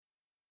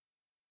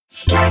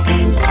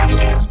Scarpins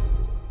Avenue.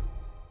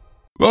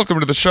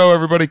 Welcome to the show,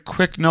 everybody.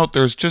 Quick note,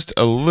 there's just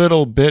a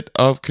little bit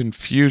of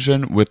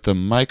confusion with the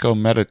Myco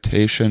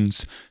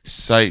Meditations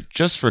site,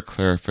 just for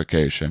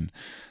clarification.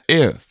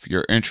 If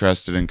you're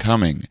interested in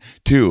coming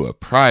to a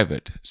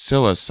private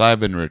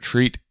psilocybin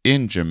retreat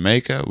in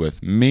Jamaica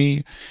with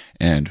me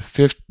and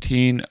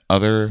 15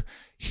 other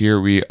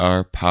Here We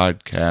Are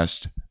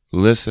podcast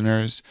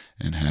listeners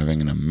and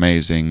having an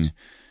amazing,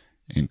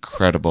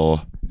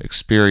 incredible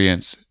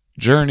experience,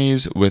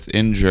 journeys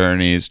within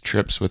journeys,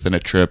 trips within a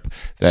trip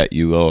that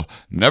you will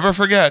never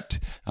forget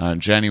on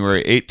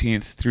January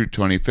 18th through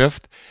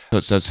 25th. So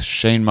it says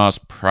Shane Moss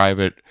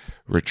Private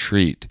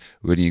Retreat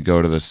when you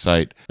go to the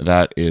site.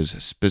 That is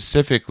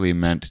specifically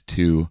meant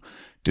to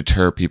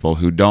deter people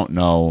who don't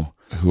know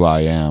who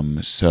I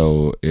am.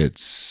 So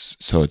it's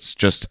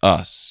just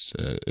us.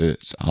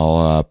 It's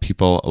all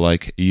people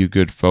like you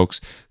good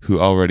folks who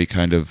already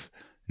kind of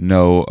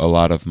know a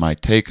lot of my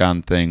take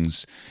on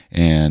things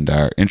and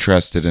are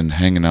interested in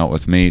hanging out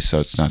with me. So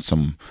it's not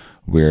some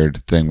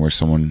weird thing where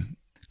someone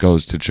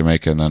goes to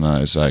Jamaica and then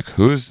is like,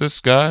 who is this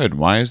guy and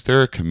why is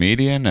there a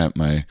comedian at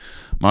my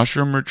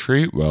mushroom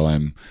retreat? Well,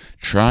 I'm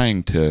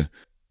trying to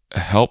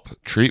help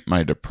treat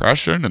my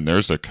depression and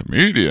there's a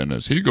comedian.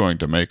 Is he going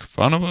to make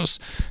fun of us?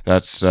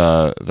 That's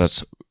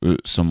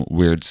some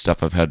weird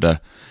stuff I've had to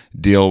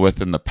deal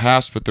with in the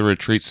past with the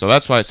retreat. So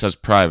that's why it says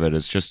private,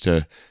 is just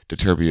to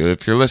deter you.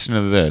 If you're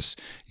listening to this,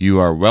 you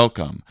are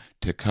welcome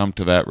to come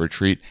to that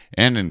retreat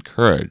and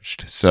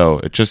encouraged. So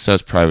it just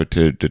says private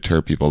to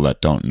deter people that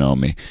don't know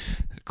me.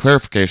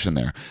 Clarification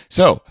there.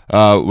 So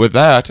with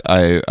that,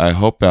 I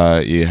hope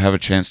you have a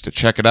chance to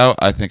check it out.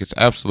 I think it's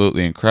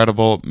absolutely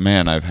incredible.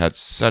 Man, I've had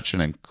such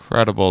an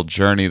incredible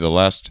journey the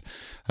last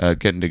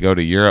getting to go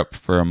to Europe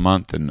for a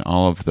month and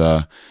all of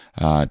the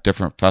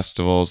different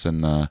festivals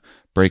and the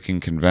Breaking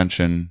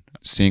Convention,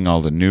 seeing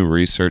all the new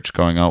research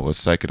going out with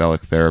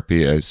psychedelic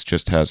therapy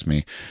just has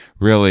me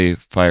really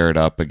fired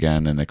up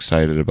again and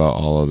excited about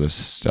all of this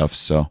stuff.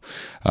 So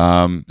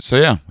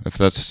yeah, if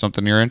that's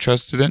something you're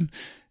interested in,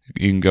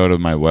 you can go to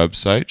my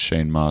website,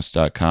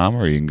 shanemoss.com,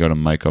 or you can go to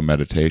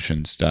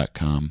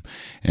mycomeditations.com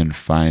and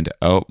find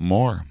out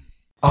more.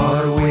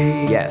 Are we?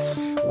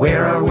 Yes.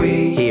 Where are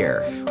we?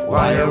 Here.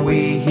 Why are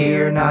we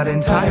here? Not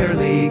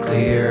entirely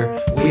clear.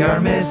 We are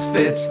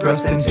misfits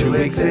thrust into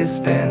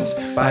existence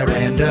by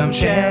random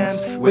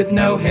chance, with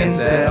no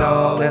hints at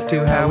all as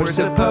to how we're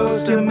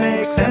supposed to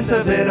make sense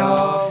of it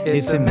all.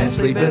 It's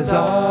immensely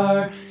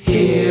bizarre.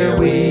 Here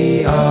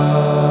we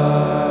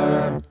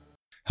are.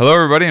 Hello,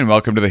 everybody, and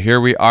welcome to the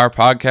Here We Are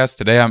podcast.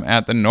 Today, I'm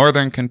at the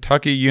Northern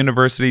Kentucky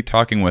University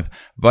talking with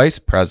Vice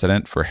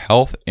President for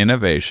Health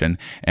Innovation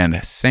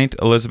and St.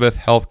 Elizabeth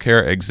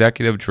Healthcare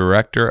Executive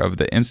Director of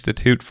the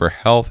Institute for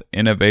Health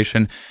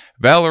Innovation.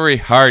 Valerie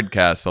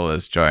Hardcastle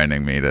is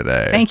joining me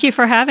today. Thank you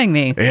for having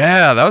me.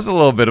 Yeah, that was a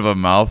little bit of a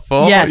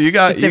mouthful. Yes, you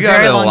got it's a a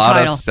very long lot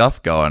title. of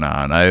stuff going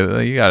on.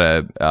 You got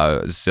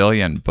a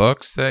zillion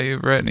books that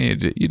you've written.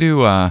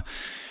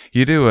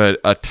 You do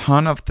a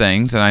ton of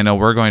things, and I know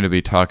we're going to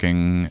be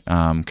talking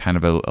kind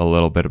of a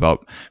little bit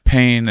about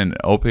pain and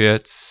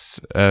opiates,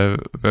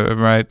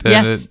 right?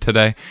 Yes.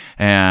 Today.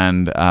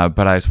 And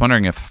but I was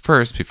wondering if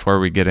first, before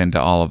we get into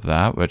all of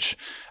that, which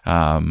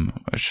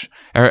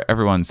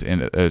everyone's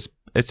in,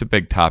 it's a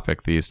big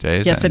topic these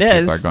days. Yes, and it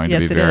people is. are going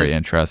Yes, to be it very is.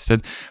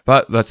 interested.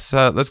 But let's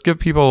give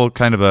people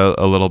kind of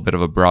a little bit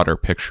of a broader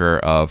picture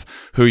of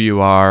who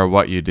you are,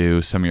 what you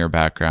do, some of your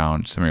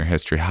background, some of your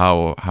history,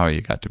 how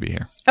you got to be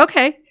here.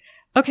 Okay.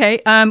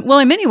 Well,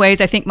 in many ways,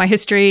 I think my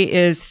history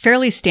is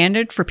fairly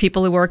standard for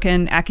people who work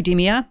in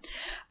academia.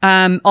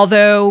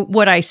 Although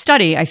what I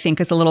study, I think,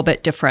 is a little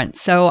bit different.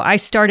 So I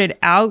started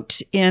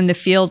out in the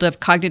field of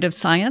cognitive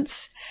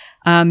science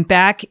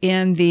back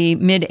in the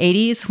mid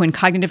 80s when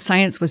cognitive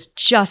science was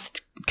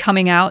just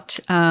coming out.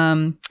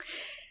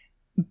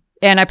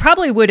 And I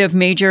probably would have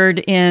majored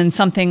in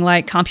something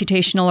like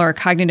computational or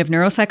cognitive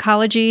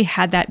neuropsychology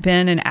had that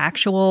been an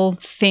actual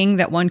thing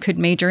that one could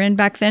major in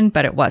back then,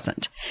 but it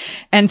wasn't.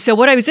 And so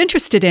what I was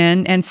interested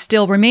in and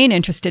still remain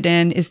interested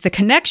in is the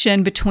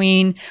connection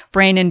between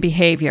brain and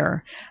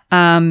behavior.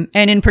 And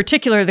in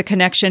particular, the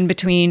connection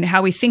between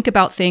how we think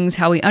about things,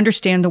 how we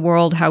understand the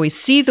world, how we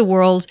see the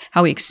world,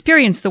 how we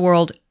experience the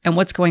world, and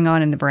what's going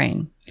on in the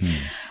brain.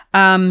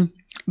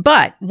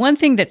 But one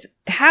thing that's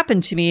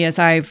happened to me as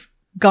I've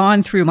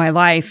gone through my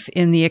life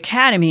in the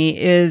academy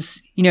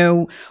is,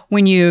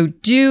 when you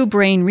do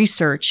brain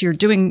research, you're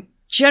doing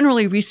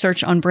generally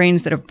research on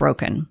brains that have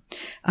broken,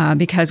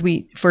 because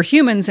for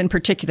humans in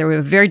particular, we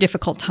have a very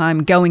difficult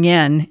time going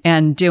in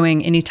and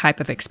doing any type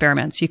of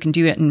experiments. You can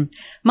do it in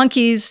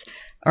monkeys,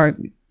 or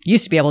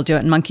used to be able to do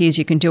it in monkeys.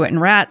 You can do it in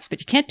rats, but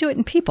you can't do it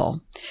in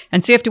people.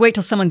 And so you have to wait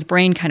till someone's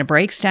brain kind of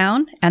breaks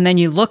down, and then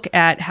you look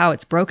at how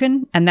it's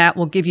broken, and that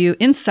will give you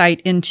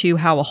insight into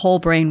how a whole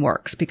brain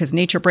works, because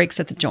nature breaks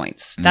at the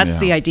joints. That's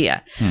the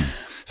idea.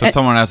 So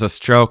someone has a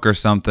stroke or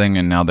something,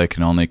 and now they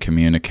can only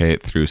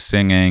communicate through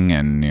singing,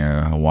 and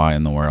why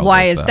in the world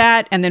Why is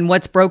that? And then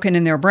what's broken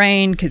in their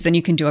brain? Because then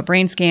you can do a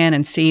brain scan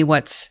and see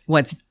what's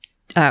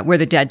where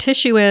the dead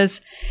tissue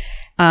is,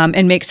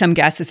 and make some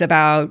guesses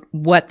about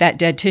what that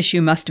dead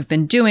tissue must have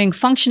been doing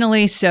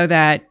functionally so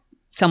that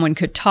someone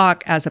could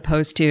talk as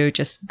opposed to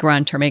just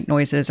grunt or make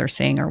noises or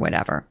sing or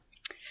whatever.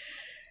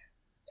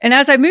 And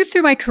as I moved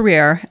through my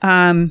career,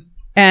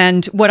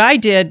 and what I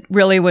did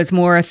really was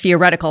more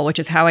theoretical, which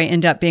is how I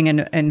end up being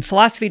in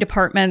philosophy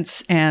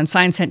departments and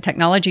science and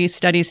technology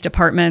studies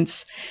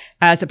departments,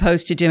 as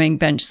opposed to doing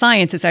bench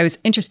science, as I was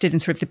interested in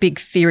sort of the big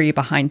theory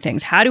behind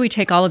things. How do we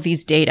take all of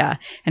these data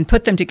and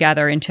put them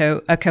together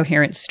into a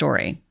coherent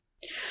story?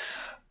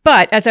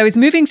 But as I was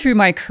moving through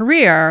my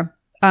career,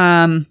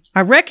 I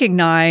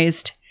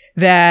recognized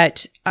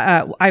that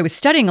I was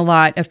studying a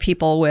lot of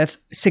people with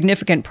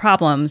significant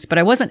problems, but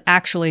I wasn't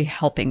actually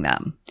helping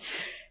them.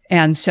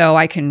 And so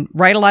I can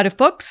write a lot of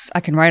books, I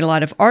can write a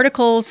lot of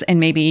articles, and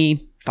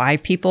maybe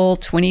 5 people,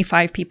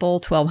 25 people,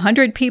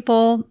 1,200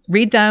 people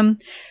read them.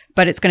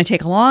 But it's going to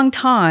take a long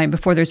time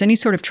before there's any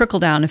sort of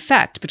trickle-down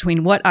effect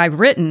between what I've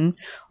written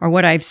or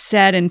what I've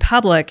said in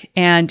public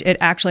and it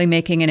actually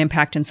making an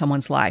impact in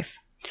someone's life.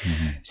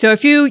 Mm-hmm. So a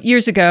few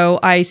years ago,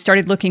 I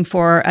started looking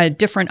for a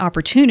different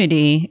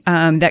opportunity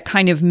that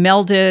kind of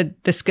melded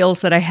the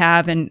skills that I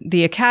have in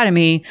the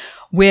academy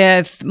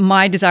with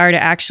my desire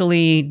to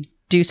actually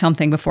do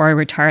something before I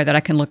retire that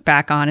I can look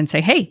back on and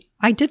say, hey,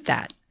 I did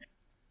that.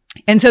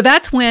 And so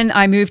that's when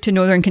I moved to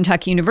Northern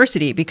Kentucky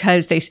University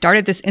because they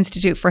started this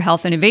Institute for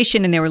Health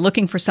Innovation and they were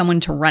looking for someone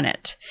to run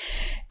it.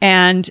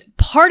 And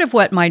part of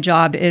what my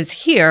job is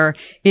here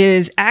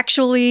is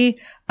actually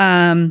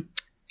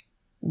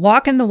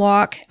walking the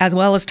walk as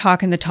well as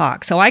talking the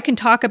talk. So I can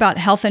talk about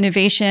health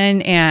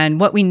innovation and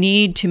what we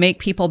need to make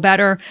people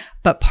better,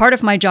 but part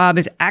of my job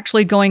is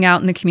actually going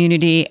out in the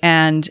community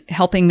and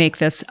helping make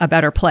this a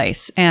better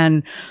place.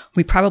 And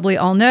we probably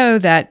all know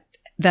that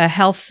the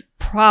health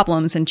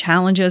problems and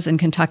challenges in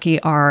Kentucky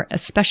are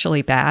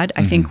especially bad.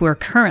 I think we're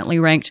currently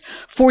ranked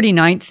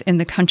 49th in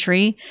the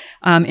country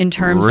in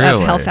terms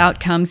of health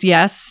outcomes.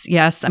 Yes.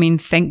 I mean,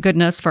 thank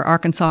goodness for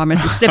Arkansas,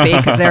 Mississippi,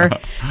 because they're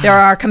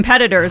our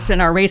competitors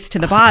in our race to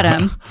the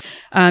bottom.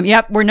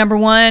 Yep, we're number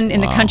 1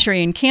 in the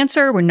country in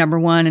cancer. We're number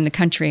 1 in the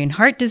country in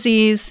heart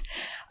disease.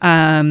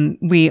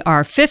 We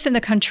are 5th in the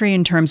country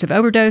in terms of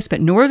overdose,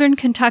 but Northern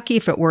Kentucky,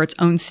 if it were its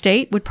own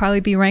state, would probably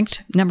be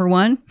ranked number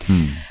 1.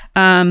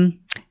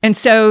 And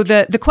so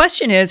the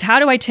question is, how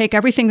do I take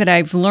everything that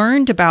I've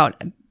learned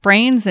about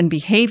brains and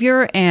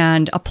behavior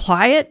and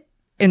apply it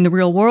in the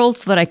real world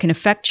so that I can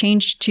affect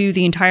change to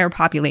the entire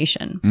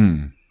population?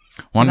 Wonderful.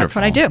 So that's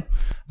what I do.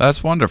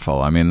 That's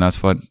wonderful. I mean,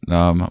 that's what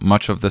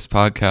much of this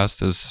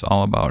podcast is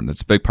all about. And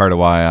it's a big part of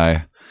why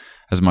I,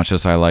 as much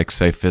as I like,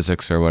 say,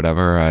 physics or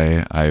whatever,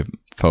 I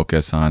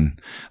focus on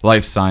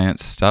life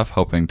science stuff,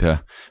 hoping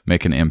to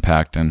make an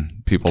impact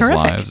in people's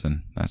lives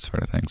and that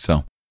sort of thing.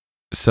 So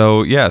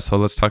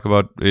let's talk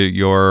about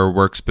your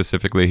work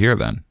specifically here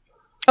then.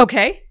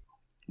 Okay.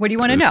 What do you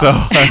want to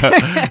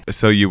know?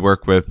 So you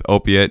work with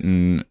opiate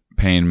and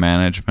pain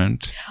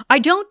management? I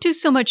don't do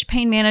so much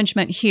pain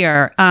management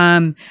here.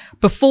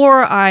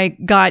 Before I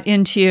got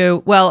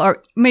into,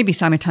 or maybe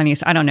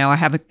simultaneous, I don't know. I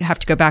have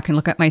to go back and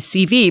look at my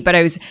CV, but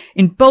I was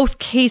in both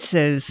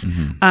cases,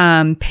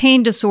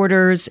 pain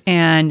disorders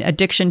and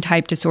addiction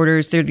type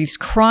disorders. They're these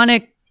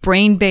chronic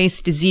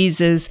brain-based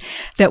diseases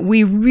that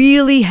we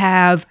really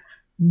have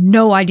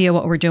no idea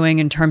what we're doing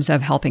in terms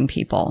of helping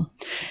people.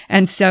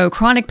 And so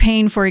chronic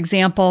pain, for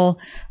example,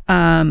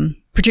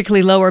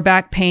 particularly lower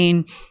back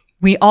pain,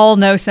 we all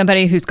know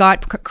somebody who's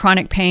got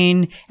chronic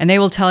pain and they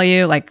will tell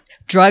you like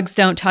drugs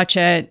don't touch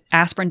it.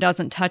 Aspirin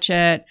doesn't touch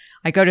it.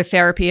 I go to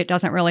therapy. It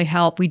doesn't really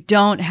help. We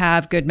don't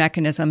have good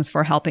mechanisms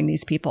for helping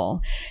these people.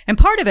 And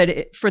part of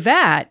it for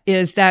that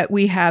is that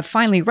we have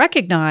finally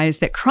recognized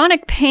that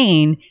chronic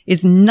pain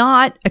is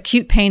not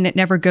acute pain that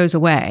never goes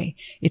away.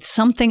 It's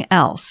something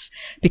else,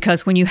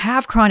 because when you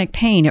have chronic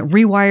pain, it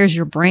rewires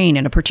your brain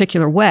in a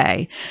particular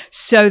way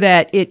so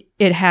that it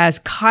has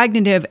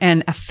cognitive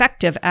and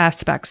affective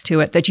aspects to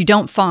it that you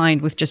don't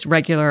find with just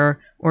regular,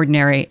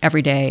 ordinary,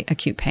 everyday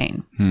acute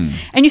pain.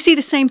 And you see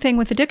the same thing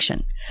with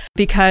addiction,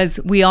 because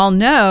we all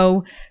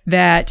know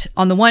that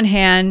on the one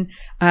hand,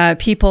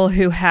 people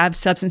who have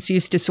substance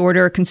use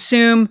disorder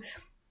consume,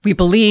 we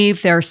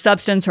believe, their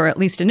substance, or at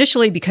least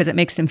initially because it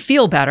makes them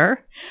feel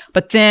better,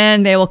 but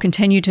then they will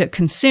continue to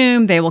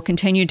consume, they will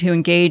continue to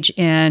engage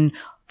in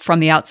from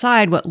the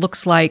outside what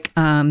looks like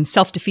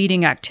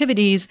self-defeating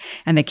activities,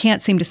 and they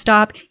can't seem to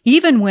stop,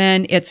 even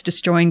when it's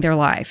destroying their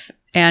life.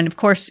 And of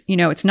course,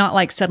 it's not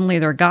like suddenly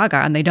they're gaga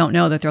and they don't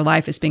know that their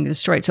life is being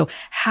destroyed. So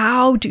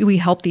how do we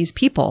help these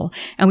people?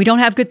 And we don't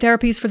have good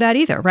therapies for that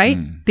either, right?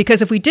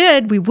 Because if we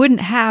did, we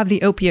wouldn't have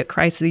the opiate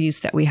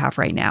crises that we have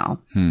right now.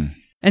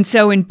 And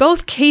so in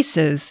both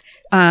cases,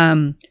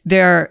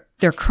 they're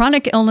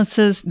chronic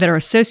illnesses that are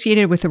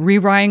associated with the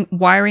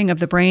rewiring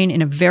of the brain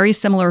in a very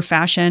similar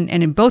fashion.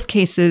 And in both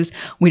cases,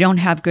 we don't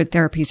have good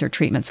therapies or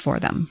treatments for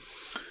them.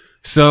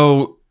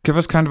 So give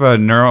us kind of a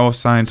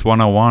neuroscience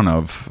 101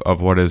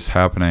 of what is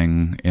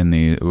happening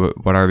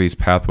what are these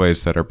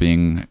pathways that are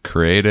being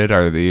created?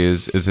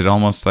 Is it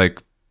almost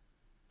like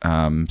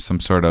some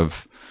sort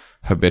of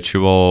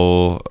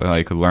habitual,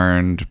 like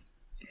learned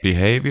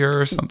behavior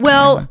or something?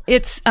 Well, like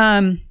it's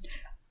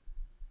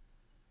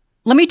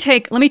let me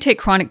take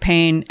chronic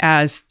pain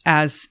as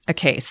a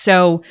case.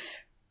 So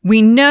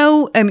we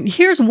know,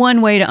 here's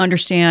one way to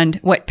understand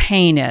what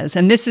pain is.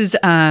 And this is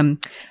a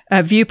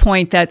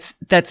viewpoint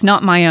that's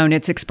not my own.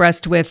 It's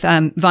expressed with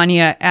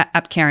Vanya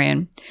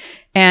Apkarian.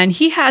 And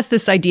he has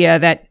this idea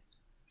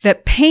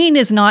that pain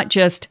is not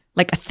just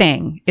like a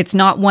thing. It's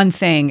not one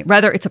thing.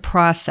 Rather, it's a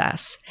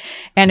process.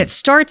 And it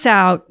starts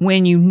out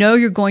when you know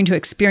you're going to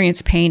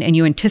experience pain and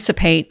you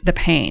anticipate the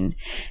pain.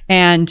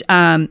 And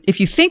if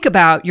you think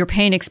about your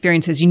pain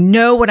experiences, you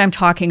know what I'm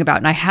talking about.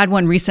 And I had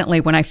one recently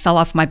when I fell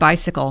off my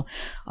bicycle,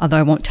 although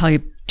I won't tell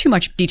you too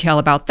much detail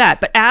about that.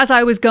 But as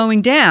I was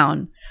going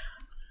down,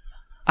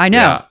 I know.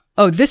 Yeah.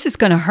 Oh, this is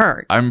going to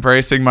hurt. I'm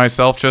bracing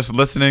myself just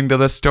listening to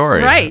this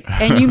story. Right.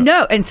 And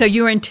and so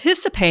you're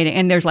anticipating,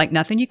 and there's like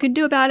nothing you can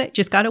do about it.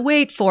 Just got to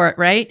wait for it,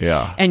 right?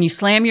 Yeah. And you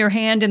slam your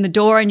hand in the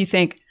door and you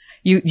think,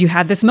 you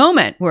have this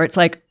moment where it's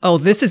like, oh,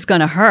 this is going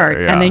to hurt.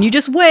 Yeah. And then you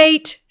just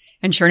wait.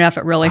 And sure enough,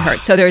 it really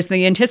hurts. So there's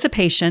the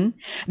anticipation.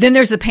 Then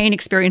there's the pain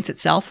experience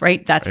itself,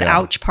 right? That's the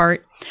ouch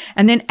part.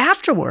 And then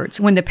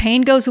afterwards, when the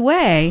pain goes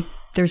away,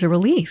 there's a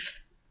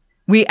relief.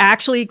 We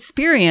actually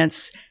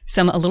experience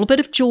a little bit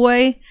of joy,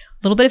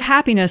 a little bit of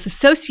happiness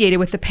associated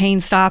with the pain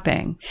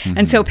stopping. Mm-hmm.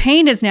 And so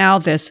pain is now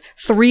this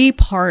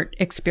 3-part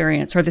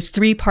experience or this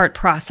 3-part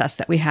process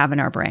that we have in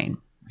our brain.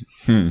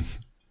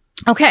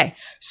 Okay.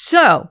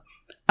 So,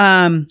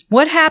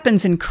 what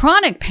happens in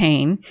chronic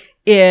pain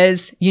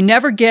is you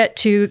never get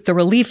to the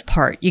relief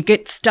part. You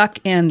get stuck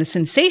in the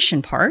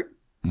sensation part.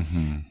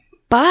 Mm-hmm.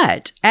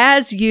 But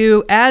as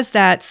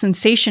that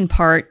sensation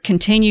part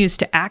continues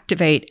to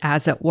activate,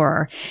 as it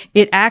were,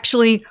 it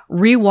actually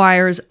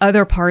rewires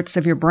other parts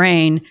of your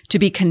brain to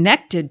be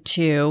connected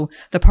to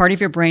the part of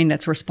your brain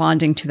that's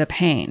responding to the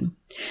pain.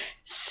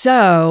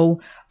 So,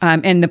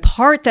 and the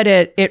part that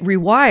it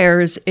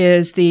rewires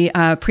is the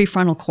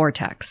prefrontal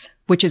cortex,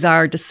 which is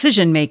our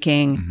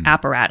decision-making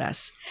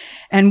apparatus.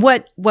 And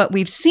what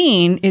we've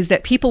seen is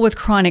that people with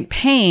chronic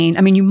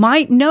pain, you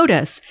might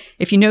notice,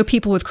 if you know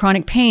people with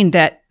chronic pain,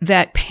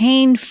 that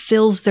pain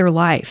fills their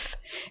life.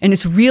 And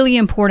it's really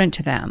important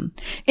to them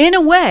in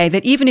a way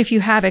that even if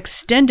you have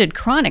extended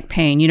chronic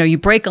pain, you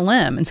break a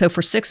limb. And so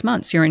for 6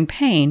 months, you're in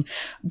pain,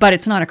 but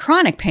it's not a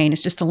chronic pain.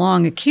 It's just a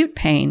long acute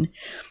pain.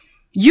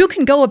 You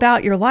can go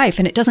about your life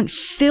and it doesn't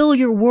fill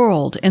your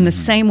world in the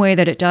same way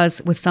that it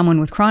does with someone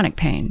with chronic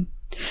pain.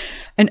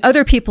 And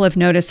other people have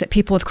noticed that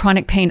people with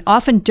chronic pain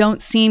often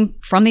don't seem,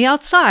 from the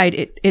outside,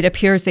 it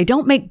appears they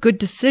don't make good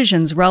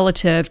decisions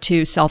relative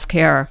to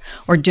self-care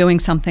or doing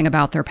something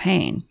about their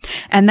pain.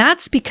 And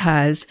that's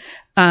because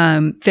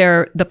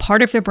the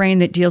part of their brain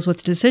that deals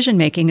with decision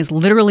making is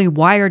literally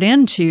wired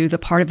into the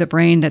part of the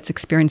brain that's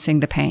experiencing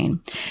the pain.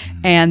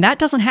 And that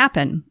doesn't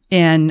happen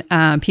in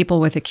people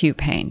with acute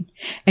pain.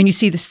 And you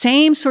see the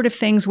same sort of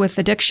things with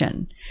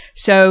addiction.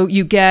 So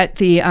you get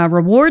the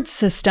reward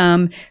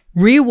system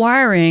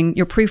rewiring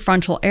your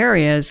prefrontal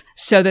areas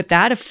so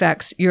that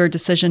affects your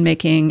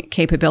decision-making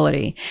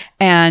capability.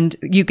 And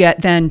you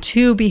get then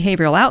 2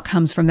 behavioral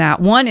outcomes from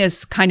that. One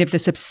is kind of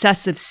this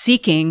obsessive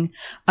seeking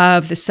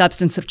of the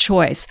substance of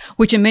choice,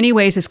 which in many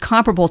ways is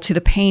comparable to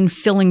the pain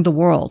filling the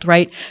world,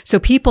 right? So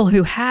people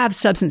who have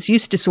substance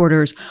use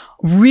disorders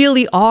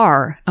really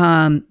are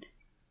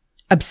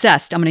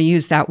obsessed, I'm going to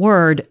use that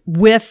word,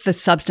 with the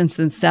substance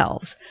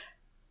themselves.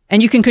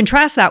 And you can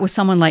contrast that with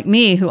someone like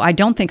me, who I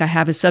don't think I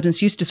have a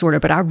substance use disorder,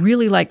 but I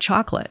really like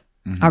chocolate.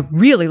 Mm-hmm. I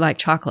really like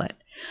chocolate.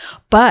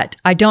 But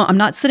I'm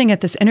not sitting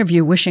at this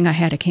interview wishing I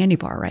had a candy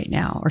bar right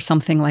now or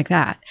something like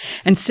that.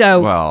 And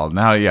so. Well,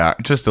 now, yeah,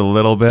 just a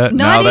little bit.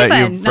 Now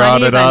that you've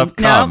brought it up,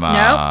 come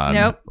on.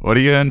 Nope. What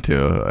are you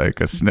into? Like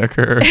a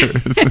Snickers?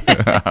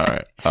 All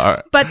right.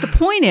 But the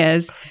point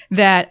is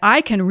that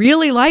I can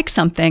really like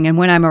something, and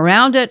when I'm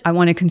around it, I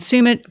want to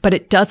consume it, but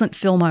it doesn't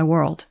fill my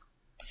world.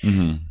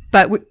 Mm-hmm.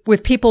 But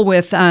with people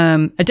with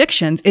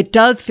addictions, it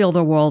does fill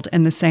the world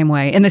in the same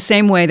way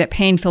that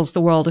pain fills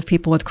the world of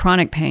people with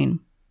chronic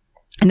pain.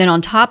 And then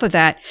on top of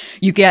that,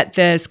 you get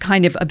this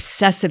kind of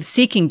obsessive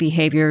seeking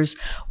behaviors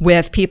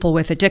with people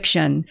with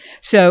addiction.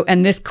 So,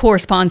 and this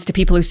corresponds to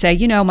people who say,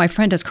 my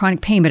friend has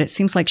chronic pain, but it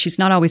seems like she's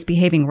not always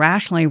behaving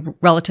rationally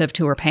relative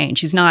to her pain.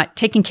 She's not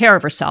taking care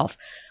of herself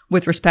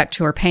with respect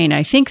to her pain.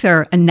 I think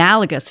they're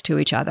analogous to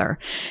each other.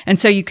 And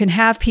so you can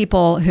have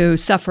people who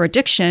suffer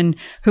addiction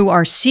who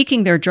are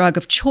seeking their drug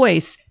of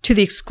choice to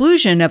the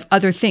exclusion of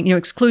other things,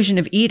 exclusion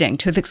of eating,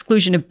 to the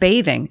exclusion of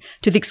bathing,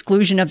 to the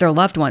exclusion of their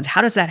loved ones. How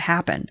does that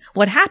happen?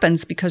 Well, it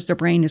happens because their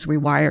brain is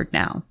rewired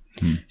now.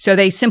 So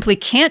they simply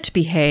can't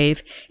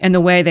behave in the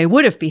way they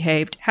would have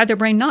behaved had their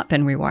brain not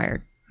been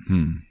rewired.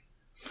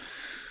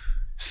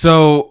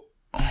 So,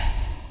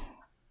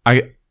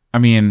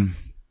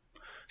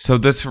 So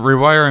this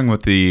rewiring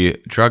with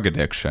the drug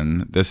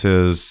addiction, this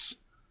is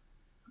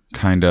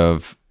kind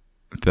of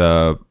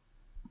the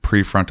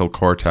prefrontal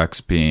cortex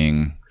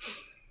being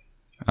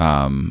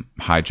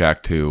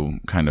hijacked to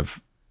kind of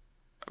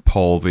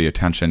pull the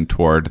attention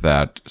toward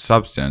that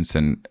substance.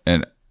 And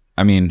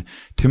I mean,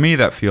 to me,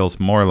 that feels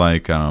more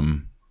like,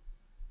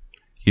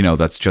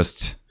 that's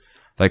just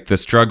like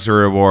this drug's a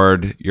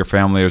reward, your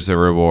family is a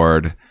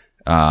reward,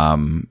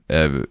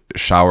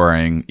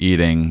 showering,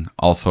 eating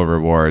also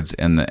rewards,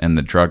 and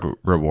the drug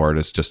reward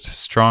is just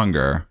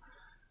stronger.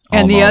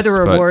 And almost, the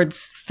other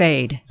rewards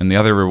fade. And the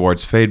other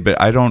rewards fade, but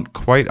I don't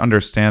quite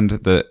understand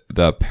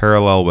the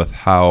parallel with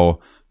how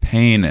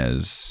pain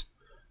is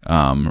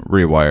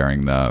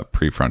rewiring the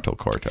prefrontal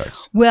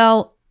cortex.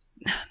 Well,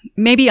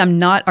 maybe I'm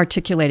not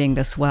articulating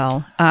this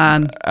well.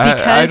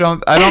 I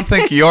don't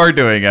think you're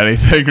doing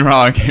anything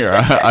wrong here.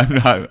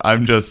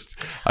 I'm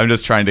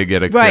just trying to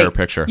get a clearer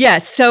picture.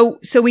 Yes. So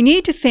we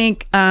need to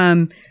think.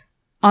 On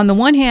the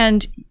one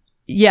hand,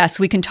 yes,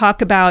 we can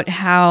talk about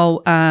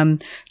how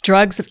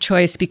drugs of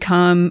choice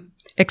become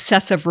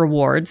excessive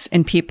rewards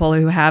in people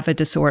who have a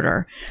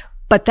disorder,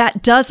 but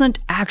that doesn't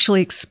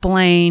actually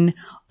explain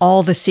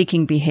all the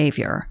seeking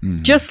behavior.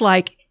 Mm-hmm. Just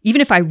like even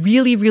if I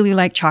really, really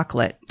like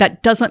chocolate,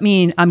 that doesn't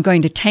mean I'm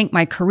going to tank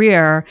my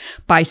career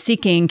by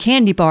seeking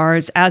candy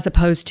bars as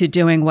opposed to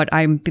doing what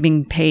I'm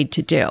being paid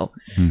to do.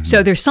 Mm-hmm.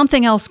 So there's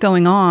something else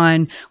going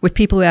on with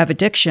people who have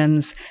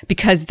addictions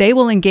because they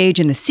will engage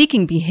in the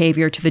seeking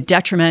behavior to the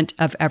detriment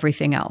of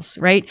everything else,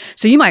 right?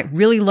 So you might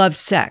really love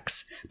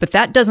sex, but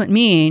that doesn't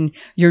mean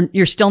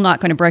you're still not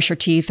going to brush your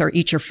teeth or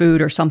eat your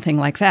food or something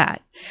like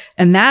that.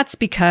 And that's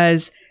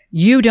because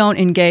you don't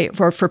engage,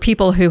 for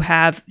people who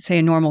have, say,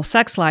 a normal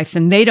sex life,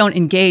 then they don't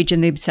engage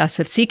in the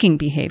obsessive seeking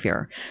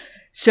behavior.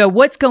 So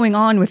what's going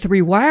on with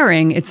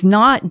rewiring? It's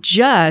not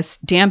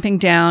just damping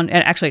down,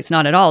 and actually it's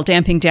not at all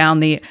damping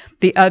down the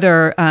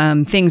other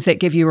things that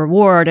give you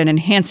reward and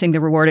enhancing the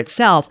reward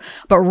itself,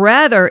 but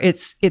rather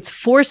it's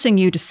forcing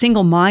you to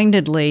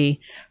single-mindedly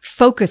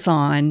focus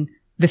on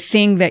the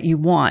thing that you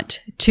want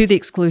to the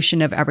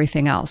exclusion of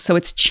everything else. So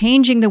it's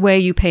changing the way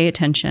you pay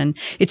attention.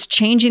 It's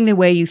changing the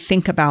way you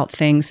think about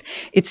things.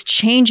 It's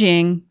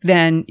changing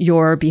then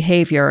your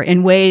behavior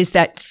in ways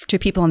that to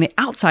people on the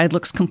outside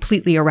looks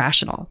completely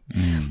irrational.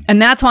 Mm.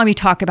 And that's why we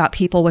talk about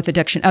people with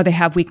addiction. Oh, they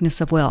have weakness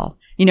of will.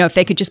 If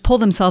they could just pull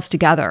themselves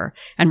together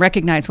and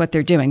recognize what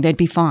they're doing, they'd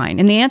be fine.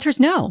 And the answer is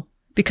no,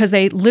 because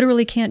they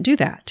literally can't do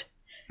that.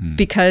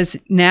 Because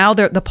now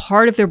the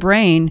part of their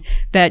brain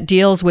that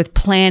deals with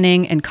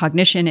planning and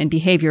cognition and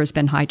behavior has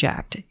been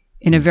hijacked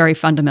in a very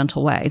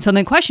fundamental way. And so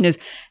the question is,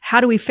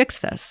 how do we fix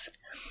this?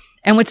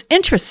 And what's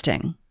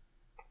interesting,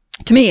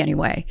 to me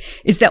anyway,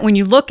 is that when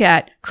you look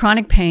at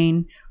chronic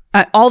pain,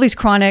 all these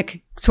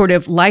chronic sort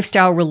of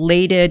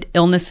lifestyle-related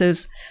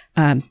illnesses,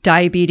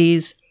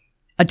 diabetes,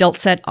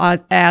 adult-set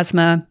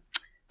asthma,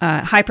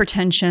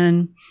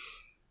 hypertension,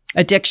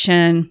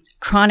 addiction,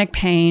 chronic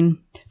pain,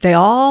 they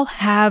all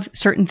have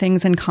certain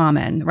things in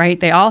common, right?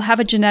 They all have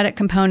a genetic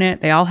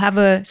component. They all have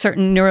a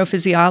certain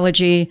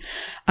neurophysiology.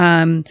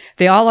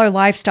 They all are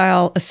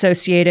lifestyle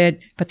associated,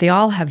 but they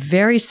all have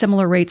very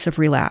similar rates of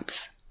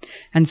relapse.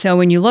 And so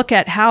when you look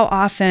at how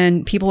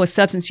often people with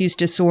substance use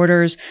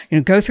disorders,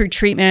 go through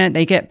treatment,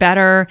 they get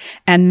better,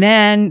 and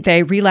then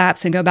they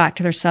relapse and go back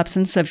to their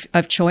substance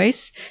of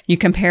choice, you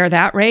compare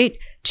that rate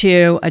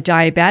to a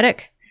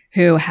diabetic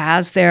who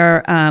has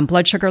their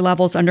blood sugar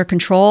levels under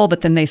control,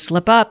 but then they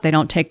slip up, they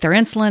don't take their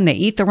insulin, they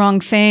eat the wrong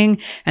thing,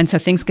 and so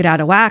things get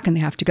out of whack and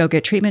they have to go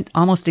get treatment,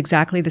 almost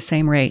exactly the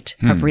same rate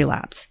of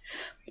relapse.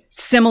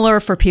 Similar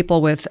for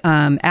people with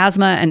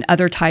asthma and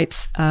other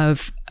types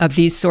of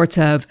these sorts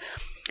of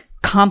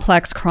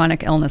complex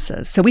chronic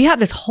illnesses. So we have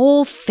this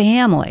whole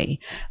family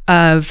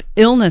of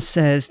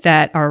illnesses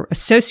that are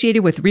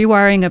associated with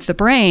rewiring of the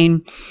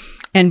brain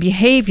and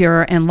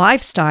behavior and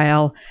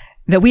lifestyle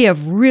that we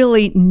have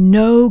really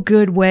no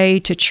good way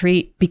to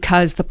treat,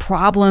 because the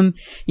problem,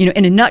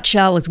 in a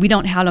nutshell, is we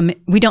don't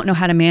know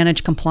how to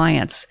manage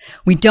compliance.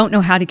 We don't know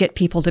how to get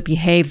people to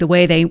behave the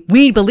way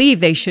we believe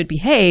they should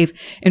behave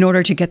in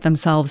order to get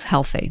themselves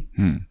healthy.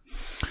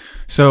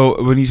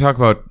 So when you talk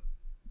about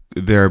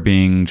there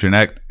being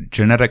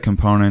genetic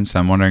components,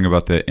 I'm wondering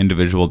about the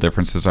individual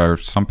differences. Are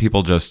some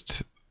people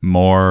just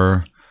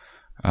more,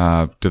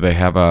 do they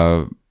have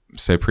a,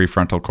 say,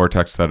 prefrontal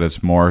cortex that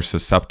is more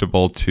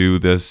susceptible to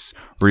this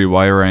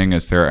rewiring?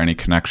 Is there any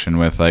connection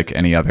with like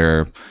any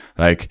other,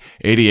 like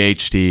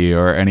ADHD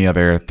or any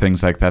other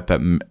things like that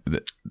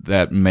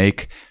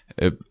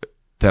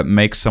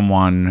make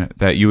someone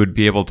that you would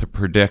be able to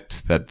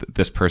predict that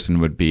this person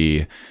would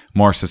be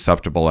more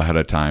susceptible ahead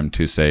of time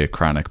to, say, a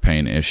chronic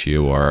pain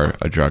issue or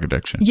a drug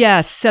addiction?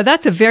 Yes. So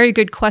that's a very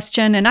good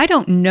question. And I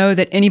don't know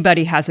that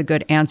anybody has a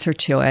good answer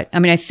to it. I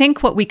mean, I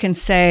think what we can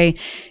say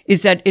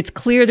is that it's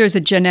clear there's a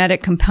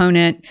genetic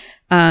component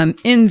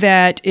in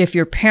that if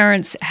your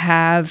parents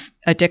have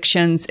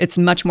addictions, it's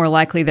much more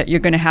likely that you're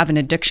going to have an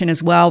addiction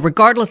as well,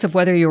 regardless of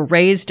whether you're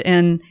raised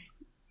in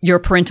your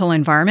parental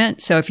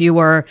environment. So if you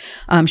were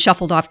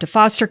shuffled off to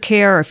foster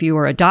care, or if you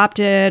were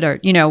adopted, or,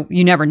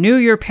 you never knew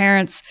your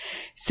parents.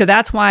 So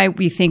that's why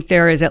we think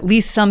there is at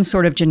least some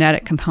sort of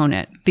genetic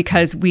component,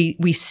 because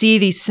we see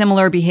these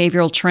similar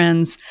behavioral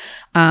trends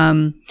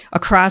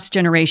across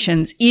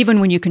generations,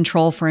 even when you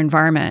control for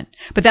environment.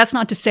 But that's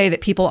not to say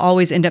that people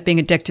always end up being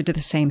addicted to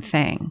the same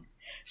thing.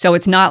 So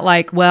it's not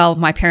like, well,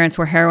 my parents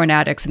were heroin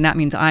addicts and that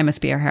means I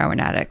must be a heroin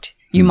addict.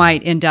 You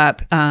might end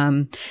up,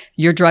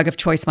 your drug of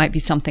choice might be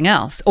something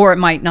else, or it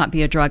might not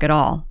be a drug at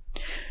all.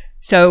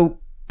 So,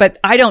 but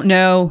I don't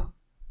know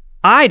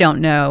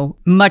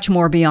much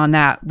more beyond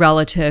that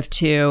relative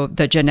to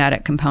the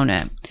genetic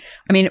component.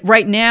 I mean,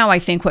 right now, I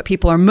think what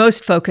people are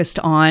most focused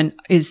on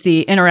is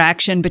the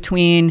interaction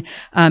between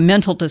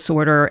mental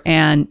disorder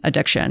and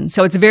addiction.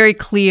 So it's very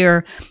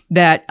clear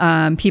that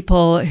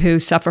people who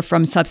suffer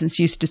from substance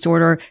use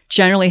disorder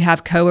generally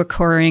have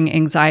co-occurring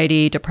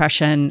anxiety,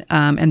 depression,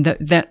 and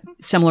the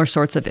similar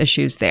sorts of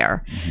issues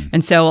there. Mm-hmm.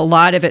 And so a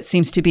lot of it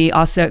seems to be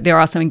they're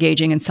also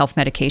engaging in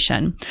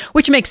self-medication,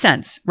 which makes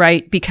sense,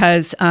 right?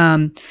 Because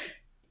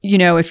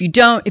if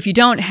you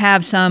don't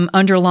have some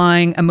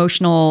underlying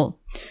emotional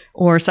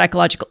or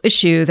psychological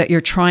issue that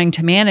you're trying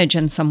to manage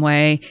in some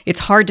way, it's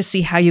hard to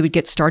see how you would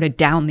get started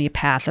down the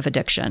path of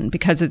addiction,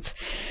 because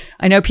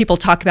I know people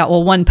talk about,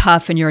 well, one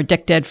puff and you're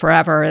addicted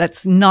forever.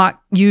 That's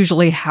not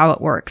usually how it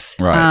works.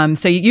 Right.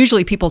 So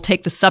usually people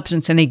take the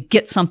substance and they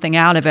get something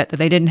out of it that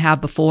they didn't have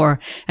before.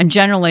 And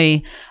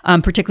generally,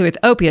 particularly with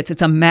opiates,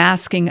 it's a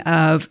masking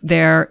of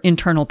their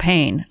internal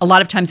pain. A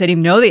lot of times they didn't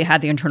even know they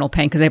had the internal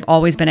pain because they've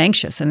always been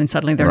anxious, and then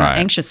suddenly they're not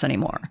anxious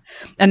anymore.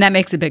 And that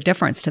makes a big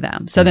difference to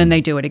them. So then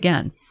they do it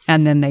again,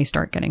 and then they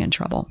start getting in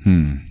trouble.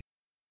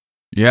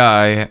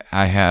 Yeah,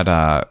 I had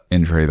a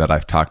injury that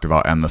I've talked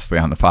about endlessly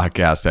on the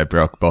podcast. I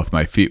broke both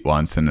my feet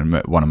once, and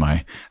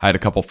I had a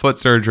couple foot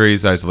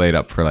surgeries. I was laid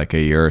up for like a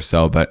year or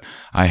so, but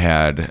I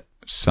had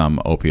some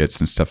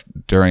opiates and stuff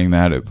during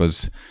that. It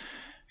was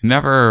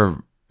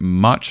never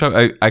much of,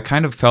 I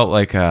kind of felt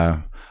like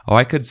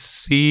I could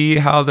see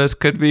how this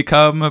could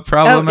become a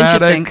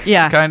problematic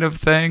kind of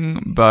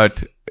thing.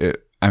 But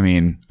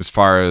as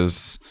far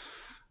as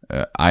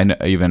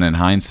even in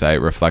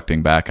hindsight,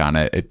 reflecting back on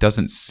it, it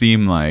doesn't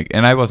seem like,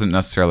 and I wasn't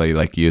necessarily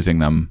like using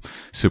them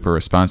super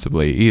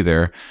responsibly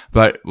either,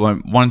 but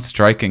one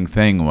striking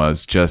thing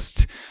was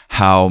just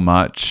how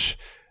much,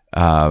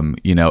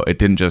 it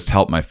didn't just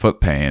help my foot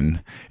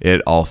pain.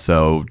 It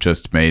also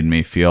just made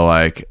me feel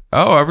like,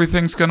 oh,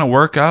 everything's going to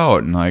work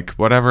out. And like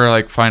whatever,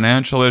 like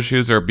financial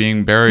issues are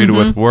being buried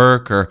with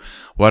work or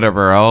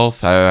whatever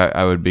else,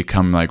 I would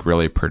become like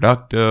really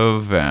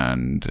productive,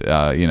 and,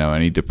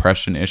 any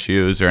depression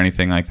issues or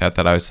anything like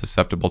that I was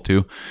susceptible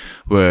to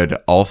would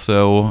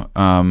also,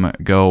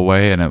 go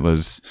away. And it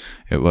was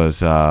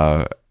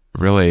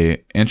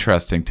really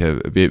interesting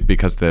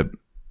because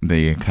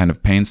the kind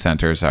of pain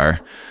centers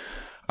are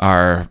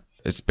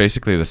it's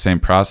basically the same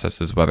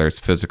process as whether it's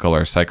physical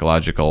or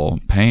psychological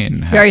pain.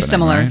 Very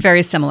similar, right?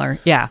 Very similar.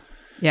 Yeah.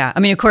 Yeah. I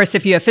mean, of course,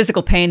 if you have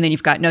physical pain, then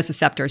you've got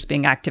nociceptors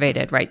being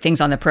activated, right?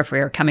 Things on the periphery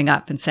are coming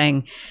up and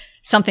saying,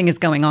 something is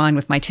going on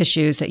with my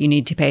tissues that you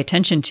need to pay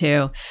attention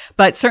to.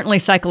 But certainly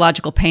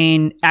psychological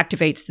pain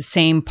activates the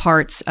same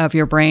parts of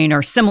your brain,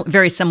 or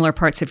very similar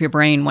parts of your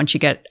brain once you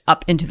get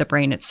up into the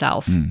brain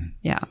itself.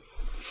 Yeah.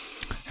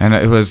 And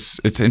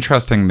it's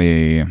interesting,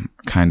 the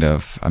kind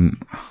of,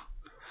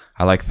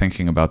 I like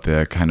thinking about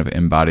the kind of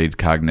embodied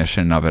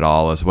cognition of it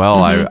all as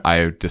well.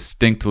 I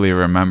distinctly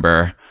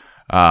remember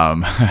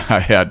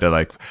I had to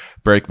like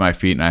break my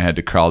feet and I had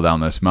to crawl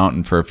down this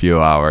mountain for a few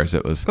hours.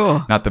 It was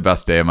not the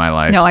best day of my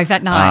life. No, I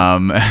bet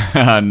not.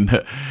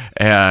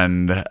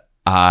 And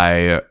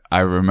I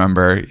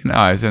remember,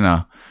 I was in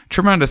a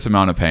tremendous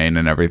amount of pain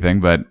and everything,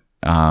 but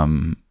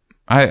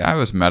I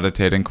was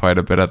meditating quite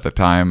a bit at the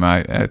time.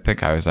 I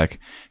think I was like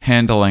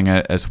handling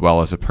it as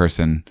well as a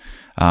person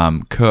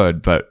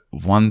could. But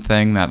one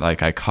thing that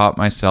like I caught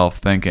myself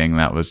thinking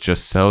that was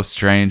just so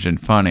strange and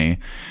funny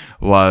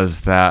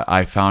was that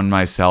I found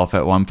myself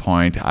at one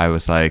point, I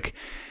was like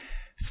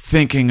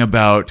thinking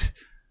about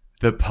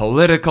the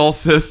political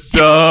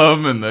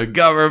system and the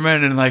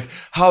government and like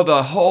how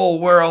the whole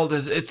world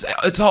is,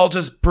 it's all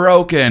just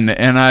broken.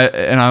 And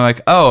I'm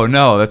like, oh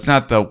no, that's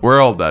not the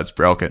world that's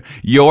broken.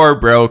 You're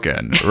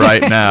broken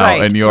right now.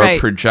 Right, and you're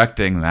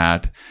projecting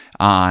that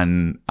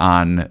on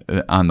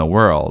the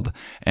world.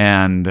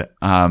 And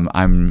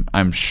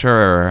I'm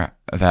sure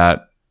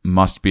that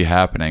must be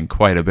happening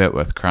quite a bit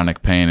with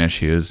chronic pain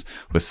issues,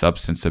 with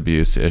substance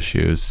abuse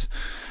issues.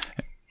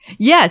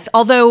 Yes,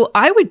 although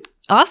I would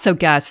also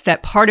guess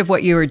that part of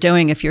what you were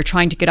doing, if you're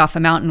trying to get off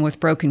a mountain with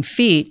broken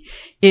feet,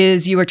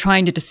 is you were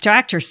trying to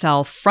distract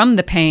yourself from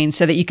the pain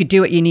so that you could do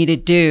what you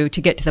needed to do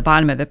to get to the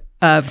bottom of the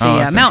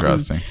mountain.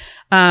 Interesting.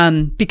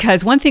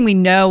 Because one thing we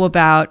know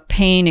about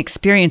pain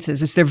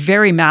experiences is they're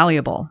very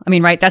malleable. I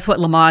mean, right? That's what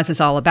Lamaze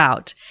is all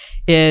about,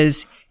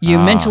 is you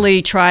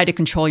mentally try to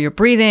control your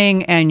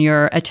breathing and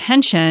your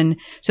attention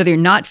so that you're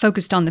not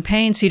focused on the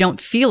pain, so you don't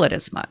feel it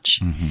as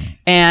much.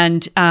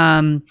 And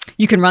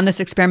you can run this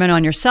experiment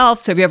on yourself.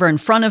 So if you're ever in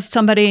front of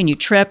somebody and you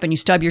trip and you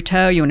stub your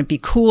toe, you want to be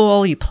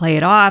cool, you play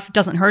it off, it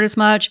doesn't hurt as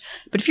much.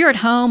 But if you're at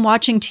home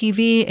watching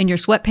TV in your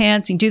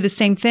sweatpants and you do the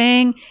same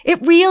thing, it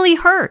really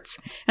hurts.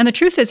 And the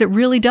truth is, it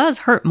really does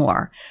hurt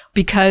more,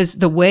 because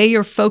the way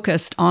you're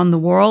focused on the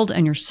world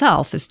and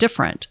yourself is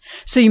different.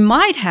 So you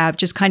might have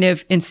just kind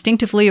of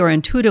instinctively or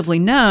intuitively intuitively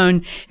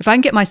known, if I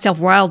can get myself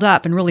riled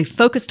up and really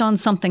focused on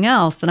something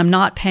else, then I'm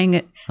not paying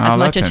as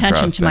much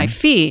attention to my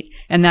feet,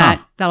 and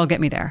that'll get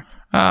me there.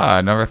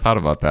 I never thought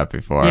about that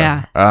before.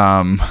 Yeah.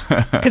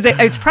 Because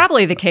it's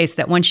probably the case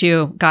that once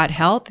you got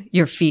help,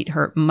 your feet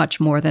hurt much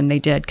more than they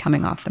did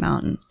coming off the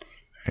mountain.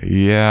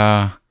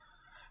 Yeah.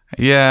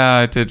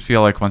 Yeah, it did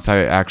feel like once I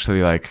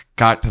actually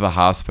got to the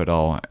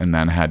hospital and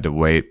then had to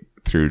wait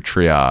through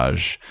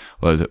triage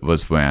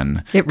was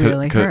when it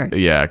really hurt.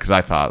 Yeah, because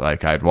I thought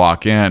I'd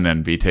walk in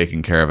and be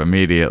taken care of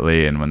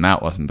immediately, and when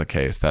that wasn't the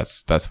case,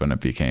 that's when it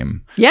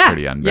became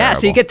pretty unbearable. Yeah,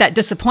 so you get that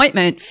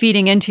disappointment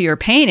feeding into your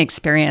pain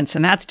experience,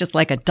 and that's just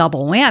like a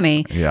double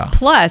whammy. Yeah.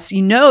 Plus,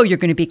 you're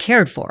going to be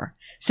cared for.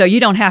 So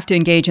you don't have to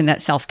engage in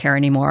that self-care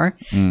anymore.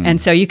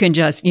 And so you can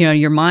just,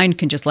 your mind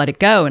can just let it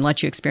go and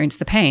let you experience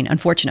the pain,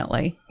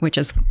 unfortunately, which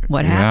is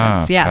what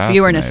happens. Yeah. So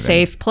you were in a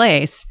safe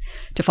place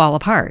to fall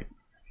apart.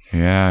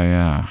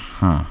 Yeah.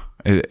 Huh.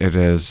 It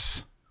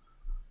is.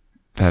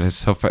 That is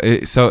so fun.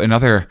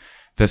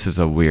 This is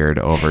a weird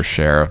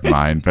overshare of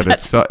mine, but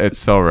it's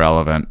so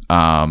relevant.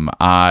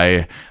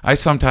 I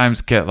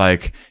sometimes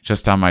get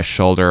just on my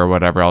shoulder or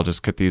whatever, I'll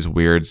just get these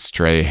weird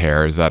stray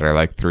hairs that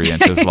are 3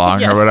 inches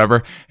long yes. or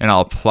whatever, and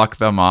I'll pluck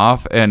them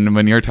off. And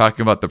when you're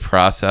talking about the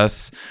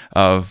process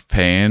of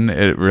pain,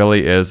 it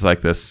really is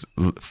this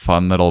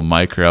fun little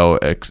micro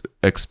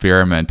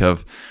experiment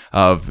of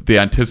the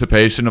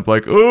anticipation of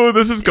oh,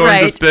 this is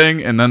going to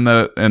sting, and then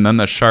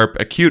the sharp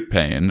acute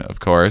pain, of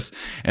course,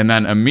 and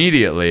then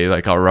immediately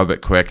I'll rub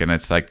it quick, and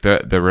it's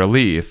the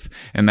relief,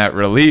 and that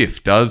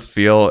relief does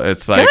feel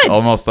it's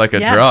almost like a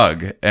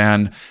drug.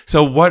 And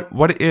so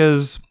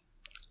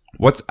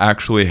what's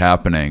actually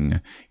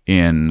happening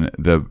in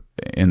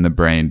the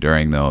brain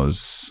during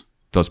those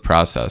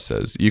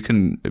processes? You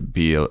can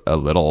be a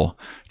little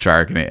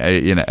jargony.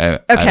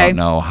 I don't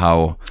know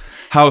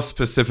how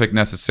specific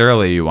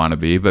necessarily you want to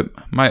be, but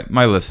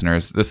my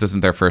listeners, this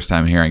isn't their first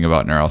time hearing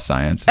about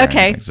neuroscience.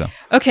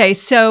 Okay.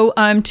 So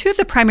 2 of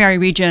the primary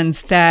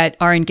regions that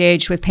are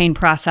engaged with pain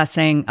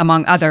processing,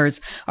 among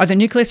others, are the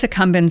nucleus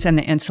accumbens and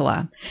the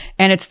insula.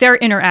 And it's their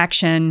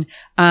interaction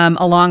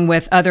along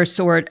with other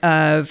sort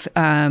of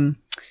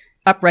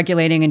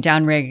upregulating and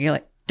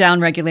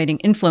downregulating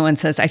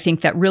influences, I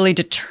think, that really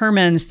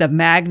determines the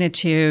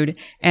magnitude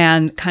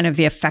and kind of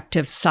the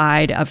affective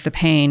side of the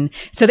pain.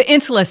 So the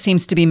insula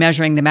seems to be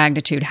measuring the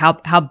magnitude.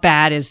 How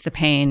bad is the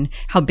pain?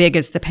 How big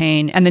is the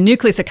pain? And the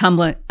nucleus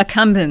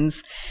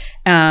accumbens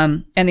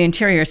and the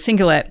anterior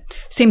cingulate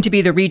seem to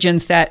be the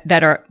regions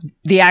that are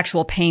the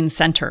actual pain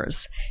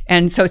centers.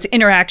 And so it's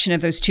interaction of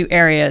those 2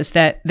 areas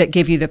that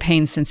give you the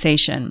pain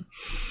sensation.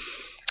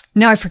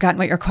 Now I've forgotten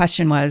what your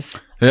question was.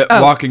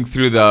 Walking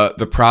through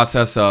the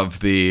process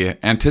of the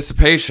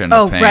anticipation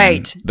of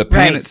pain, the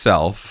pain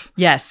itself.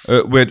 Yes.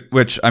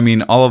 Which I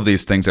mean, all of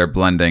these things are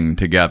blending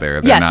together.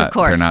 Of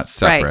course. They're not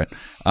separate.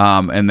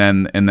 Right. And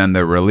then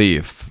the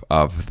relief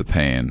of the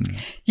pain.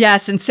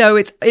 Yes, and so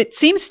it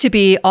seems to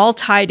be all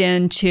tied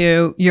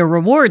into your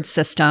reward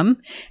system,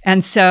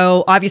 and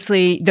so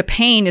obviously the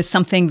pain is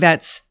something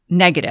that's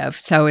negative.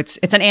 So it's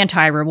an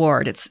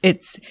anti-reward.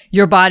 It's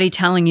your body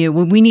telling you,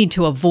 well, we need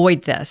to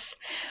avoid this.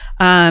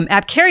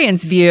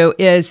 Abkarian's view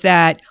is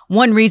that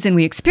one reason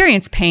we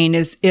experience pain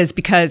is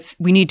because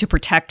we need to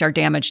protect our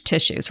damaged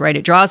tissues, right?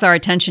 It draws our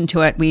attention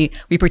to it. We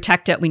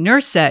protect it. We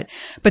nurse it.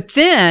 But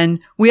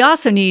then we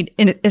also need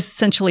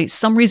essentially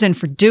some reason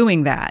for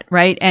doing that,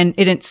 right? And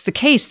it's the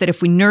case that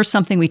if we nurse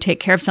something, we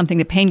take care of something,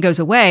 the pain goes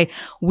away,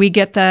 we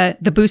get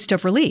the boost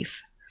of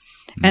relief.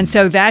 And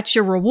so that's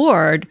your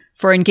reward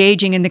for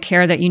engaging in the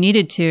care that you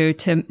needed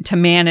to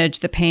manage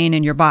the pain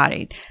in your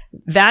body.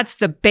 That's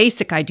the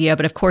basic idea.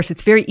 But of course,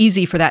 it's very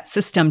easy for that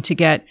system to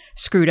get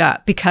screwed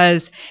up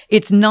because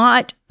it's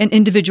not an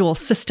individual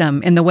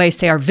system in the way,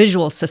 say, our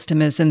visual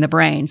system is in the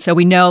brain. So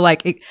we know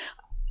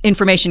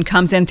information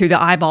comes in through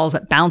the eyeballs,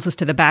 it bounces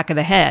to the back of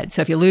the head.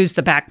 So if you lose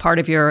the back part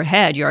of your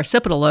head, your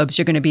occipital lobes,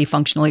 you're going to be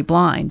functionally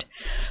blind.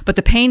 But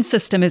the pain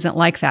system isn't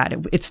like that.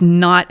 It's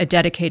not a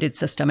dedicated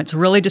system. It's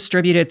really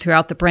distributed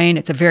throughout the brain.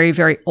 It's a very,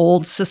 very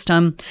old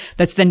system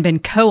that's then been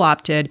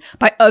co-opted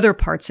by other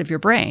parts of your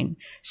brain.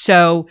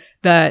 So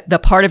the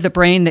part of the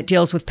brain that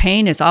deals with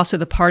pain is also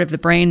the part of the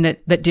brain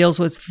that deals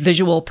with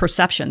visual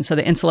perception. So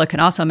the insula can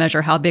also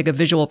measure how big a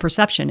visual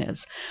perception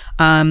is.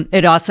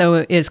 It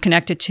also is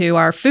connected to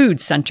our food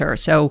center.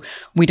 So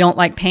we don't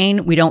like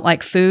pain. We don't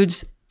like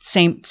foods.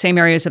 Same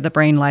areas of the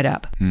brain light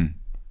up.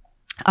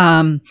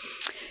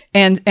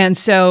 And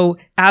so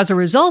as a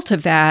result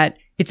of that,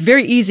 it's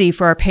very easy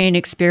for our pain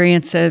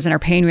experiences and our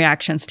pain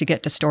reactions to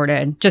get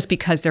distorted just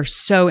because they're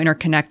so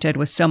interconnected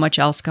with so much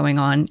else going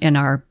on in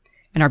our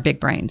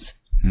big brains.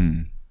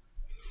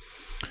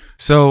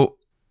 So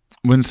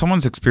when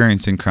someone's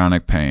experiencing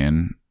chronic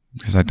pain,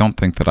 because I don't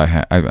think that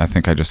I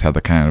think I just had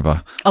the kind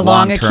of a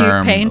long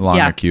acute pain,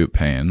 acute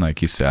pain,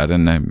 like you said,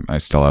 and I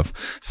still have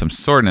some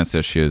soreness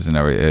issues and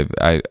everything.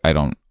 I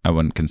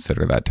wouldn't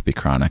consider that to be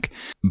chronic,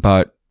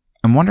 but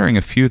I'm wondering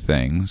a few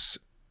things.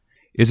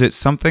 Is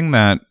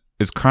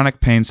chronic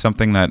pain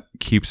something that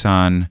keeps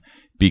on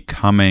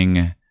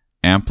becoming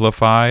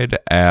amplified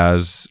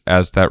as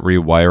that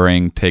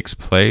rewiring takes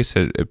place?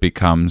 It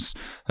becomes,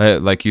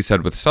 like you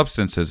said, with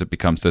substances, it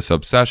becomes this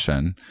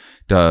obsession.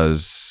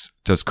 Does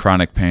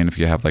chronic pain, if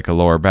you have like a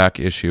lower back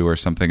issue or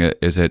something,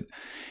 is it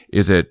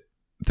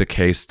the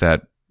case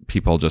that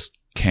people just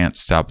can't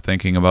stop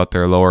thinking about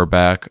their lower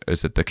back?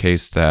 Is it the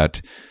case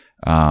that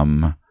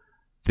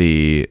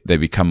they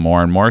become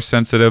more and more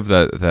sensitive,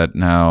 that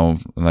now,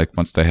 like,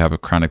 once they have a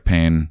chronic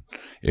pain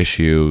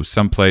issue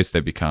someplace, they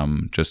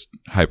become just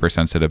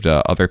hypersensitive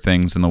to other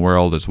things in the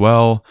world as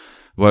well?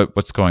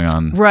 What's going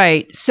on?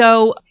 Right.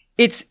 So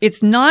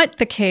it's not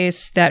the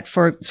case that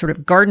for sort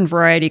of garden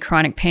variety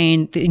chronic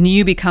pain,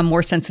 you become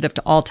more sensitive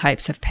to all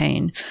types of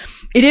pain.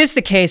 It is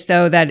the case,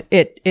 though, that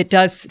it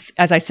does,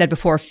 as I said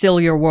before, fill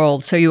your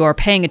world. So you are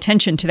paying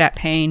attention to that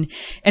pain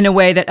in a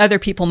way that other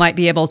people might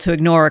be able to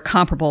ignore a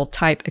comparable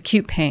type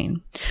acute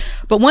pain.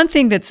 But one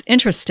thing that's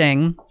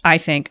interesting, I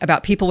think,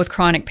 about people with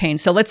chronic pain,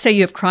 so let's say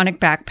you have chronic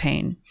back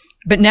pain,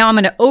 but now I'm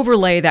going to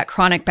overlay that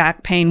chronic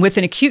back pain with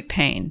an acute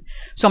pain.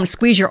 So I'm going to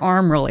squeeze your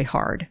arm really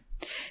hard.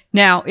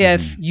 Now,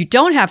 if you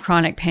don't have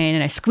chronic pain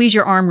and I squeeze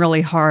your arm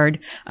really hard,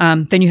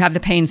 then you have the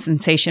pain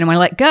sensation. And when I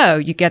let go,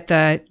 you get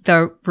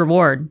the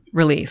reward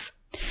relief.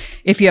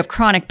 If you have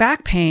chronic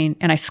back pain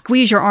and I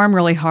squeeze your arm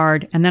really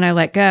hard and then I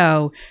let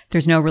go,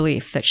 there's no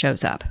relief that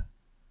shows up.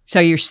 So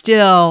you're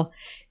still,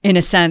 in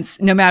a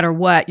sense, no matter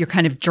what, you're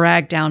kind of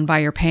dragged down by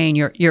your pain.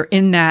 You're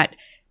in that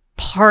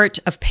part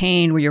of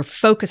pain where you're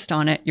focused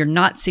on it. You're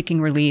not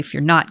seeking relief.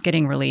 You're not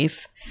getting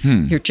relief.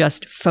 You're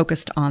just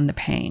focused on the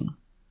pain.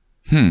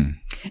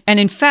 And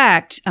in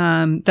fact,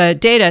 the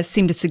data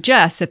seem to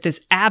suggest that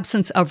this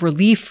absence of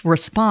relief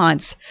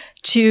response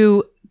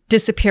to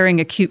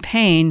disappearing acute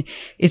pain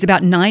is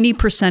about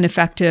 90%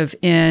 effective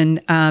in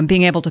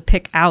being able to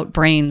pick out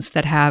brains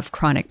that have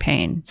chronic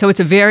pain. So it's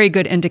a very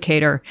good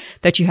indicator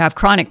that you have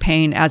chronic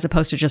pain as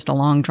opposed to just a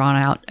long,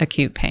 drawn-out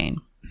acute pain.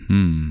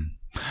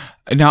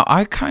 Now,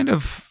 I kind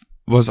of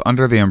was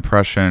under the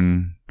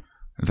impression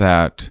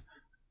that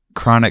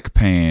chronic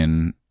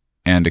pain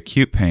and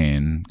acute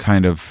pain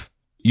kind of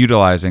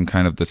utilizing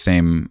kind of the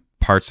same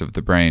parts of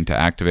the brain to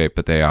activate,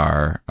 but they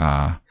are,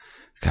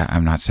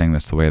 I'm not saying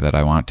this the way that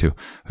I want to,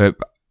 but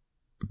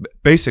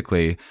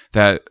basically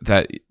that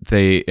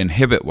they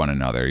inhibit one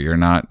another. You're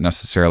not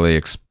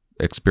necessarily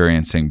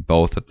experiencing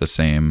both at the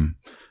same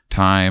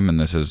time.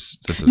 And this is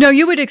No,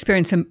 you would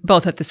experience them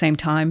both at the same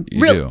time.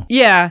 You do?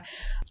 Yeah.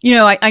 You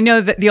know, I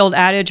know that the old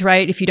adage,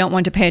 right? If you don't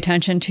want to pay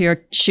attention to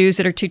your shoes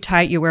that are too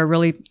tight, you wear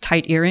really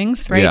tight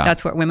earrings, right? Yeah.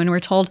 That's what women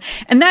were told.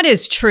 And that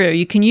is true.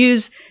 You can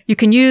use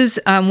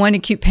one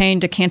acute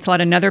pain to cancel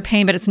out another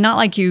pain, but it's not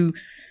like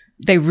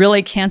they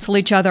really cancel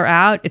each other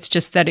out. It's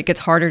just that it gets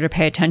harder to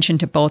pay attention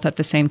to both at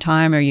the same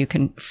time, or you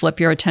can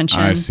flip your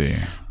attention. I see.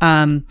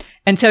 And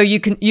so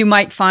you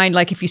might find,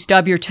 like, if you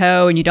stub your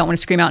toe and you don't want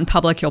to scream out in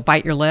public, you'll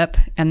bite your lip.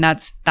 And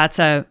that's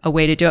a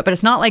way to do it. But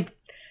it's not like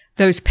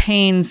those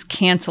pains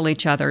cancel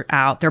each other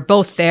out. They're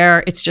both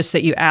there. It's just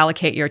that you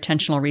allocate your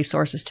attentional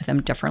resources to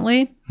them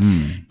differently.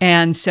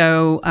 And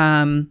so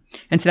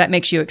that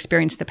makes you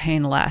experience the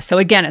pain less. So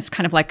again, it's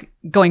kind of like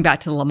going back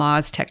to the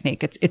Lamaze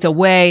technique. It's a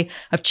way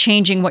of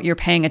changing what you're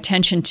paying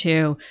attention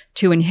to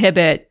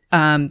inhibit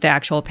the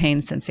actual pain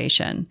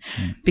sensation.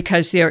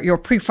 Because your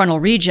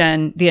prefrontal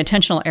region, the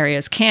attentional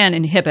areas, can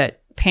inhibit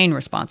pain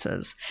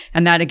responses.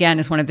 And that, again,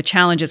 is one of the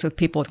challenges with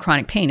people with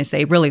chronic pain, is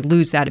they really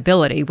lose that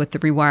ability with the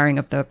rewiring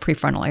of the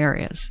prefrontal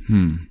areas.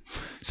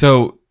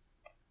 So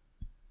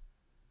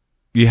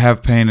you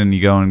have pain and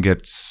you go and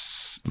get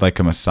like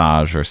a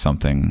massage or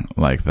something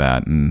like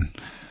that. And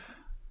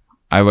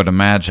I would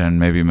imagine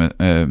maybe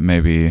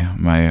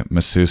my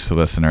masseuse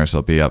listeners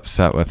will be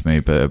upset with me,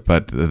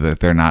 but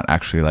they're not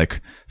actually like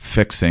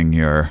fixing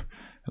your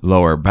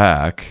lower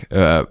back.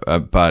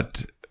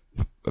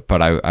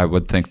 But I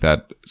would think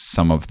that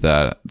some of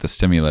the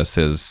stimulus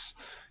is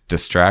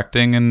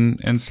distracting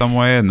in some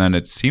way, and then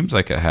it seems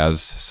like it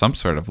has some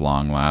sort of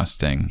long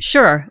lasting.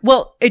 Sure.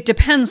 Well, it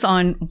depends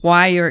on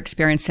why you're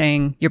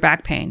experiencing your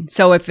back pain.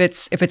 So if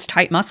it's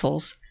tight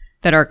muscles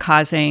that are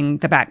causing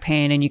the back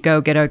pain, and you go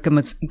get a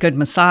good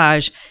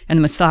massage, and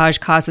the massage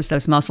causes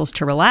those muscles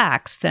to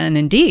relax, then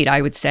indeed,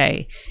 I would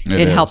say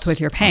it helped with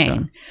your pain.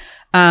 Okay.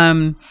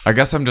 I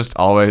guess I'm just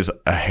always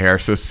a hair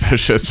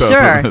suspicious of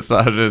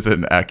massages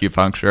and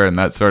acupuncture and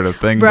that sort of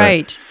thing.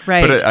 Right.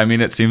 But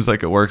it seems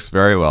like it works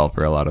very well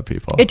for a lot of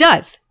people. It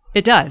does.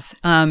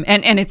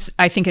 And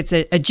I think it's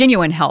a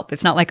genuine help.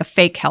 It's not like a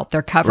fake help.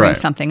 They're covering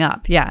something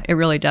up. Yeah, it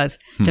really does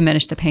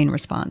diminish the pain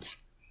response.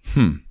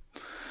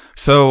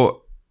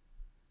 So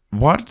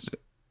what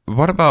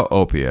about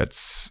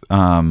opiates?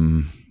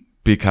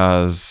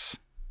 Because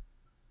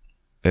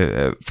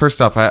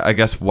first off, I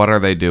guess, what are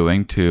they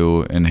doing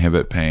to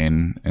inhibit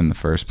pain in the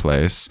first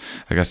place?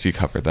 I guess you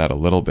covered that a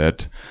little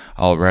bit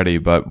already,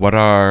 but what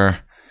are,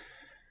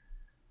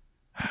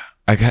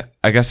 I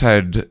guess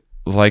I'd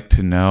like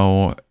to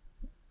know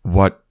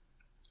what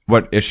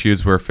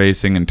issues we're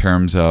facing in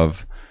terms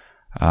of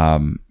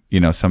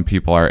some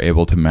people are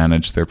able to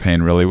manage their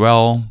pain really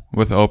well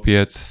with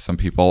opiates. Some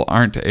people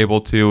aren't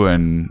able to,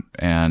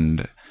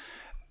 and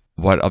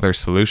what other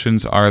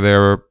solutions are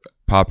there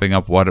popping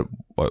up?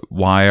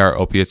 Why are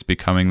opiates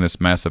becoming this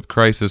massive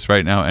crisis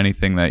right now?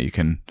 Anything that you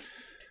can?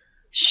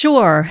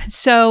 Sure.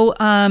 So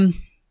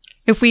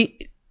if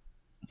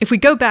we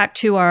go back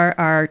to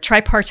our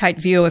tripartite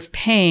view of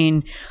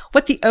pain,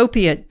 what the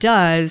opiate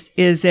does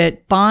is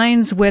it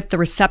binds with the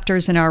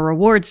receptors in our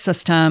reward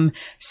system,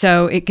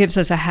 so it gives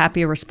us a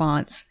happy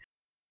response.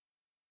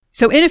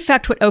 So in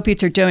effect, what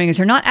opiates are doing is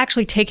they're not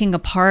actually taking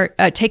away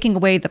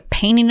the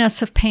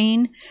paininess of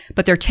pain,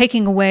 but they're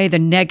taking away the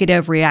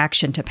negative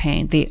reaction to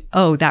pain,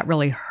 that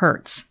really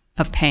hurts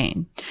of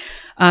pain.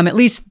 At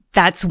least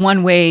that's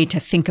one way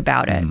to think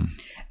about it.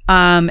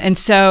 And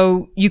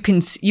so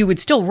you would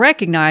still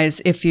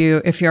recognize if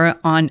you're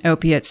on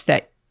opiates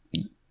that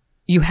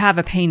you have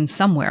a pain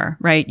somewhere,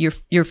 right?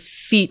 Your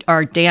feet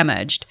are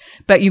damaged,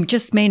 but you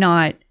just may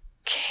not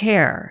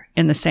care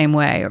in the same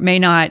way, or may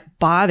not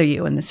bother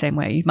you in the same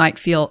way. You might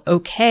feel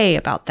okay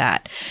about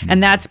that.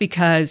 And that's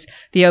because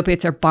the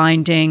opiates are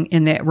binding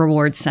in the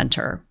reward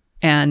center,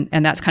 and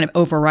that's kind of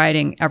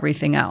overriding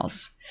everything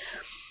else.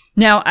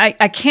 Now,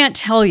 I can't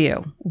tell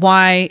you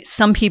why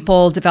some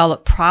people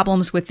develop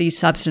problems with these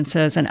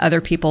substances and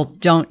other people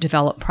don't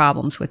develop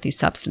problems with these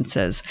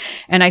substances.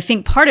 And I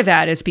think part of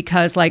that is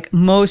because, like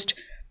most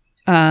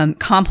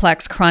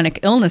complex chronic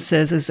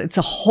illnesses, it's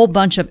a whole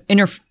bunch of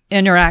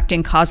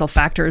interacting causal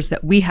factors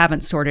that we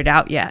haven't sorted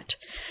out yet.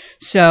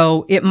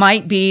 So it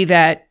might be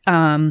that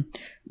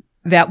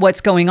that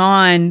what's going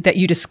on that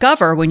you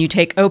discover when you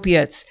take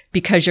opiates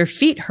because your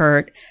feet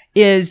hurt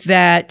is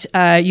that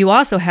you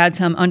also had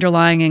some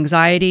underlying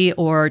anxiety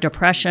or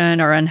depression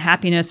or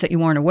unhappiness that you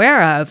weren't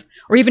aware of,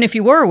 or even if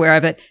you were aware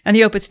of it, and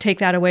the opiates take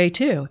that away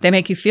too. They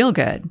make you feel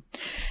good.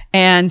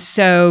 And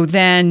so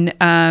then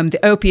the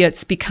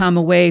opiates become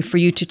a way for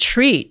you to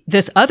treat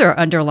this other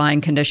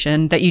underlying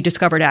condition that you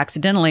discovered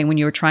accidentally when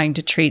you were trying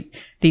to treat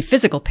the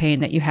physical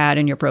pain that you had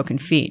in your broken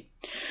feet.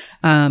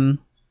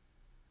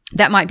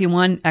 That might be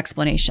one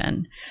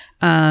explanation.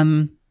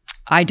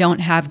 I don't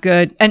have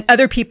good, and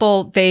other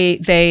people,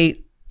 they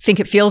think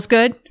it feels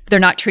good. They're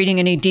not treating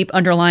any deep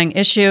underlying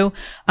issue.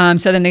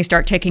 So then they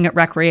start taking it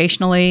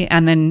recreationally,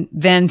 and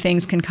then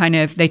things can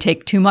they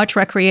take too much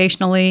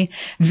recreationally.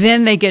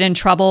 Then they get in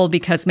trouble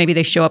because maybe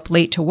they show up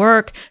late to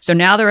work. So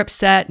now they're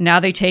upset. Now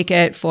they take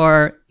it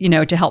for,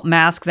 to help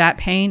mask that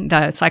pain,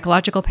 the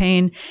psychological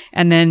pain.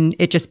 And then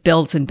it just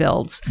builds and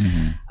builds.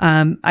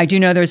 Mm-hmm. I do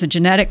know there's a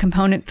genetic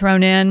component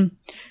thrown in,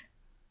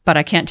 but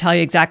I can't tell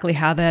you exactly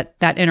how that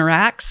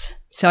interacts.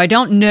 So I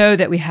don't know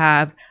that we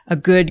have a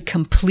good,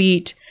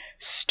 complete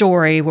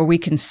story where we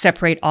can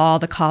separate all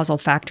the causal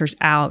factors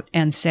out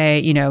and say,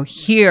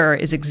 here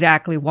is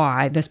exactly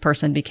why this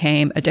person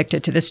became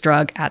addicted to this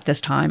drug at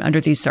this time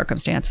under these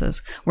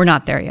circumstances. We're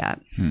not there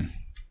yet.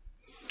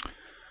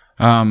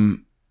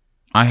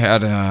 I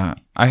had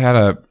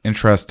a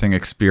interesting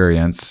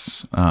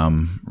experience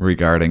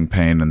regarding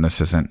pain, and this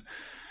isn't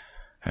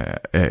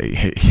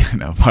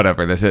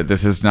whatever this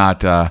is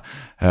not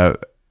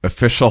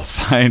official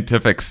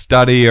scientific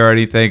study or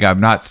anything.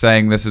 I'm not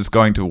saying this is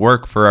going to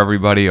work for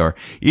everybody or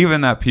even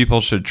that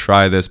people should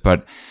try this,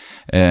 but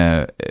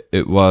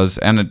it was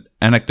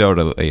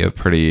anecdotally a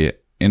pretty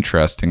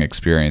interesting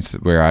experience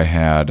where I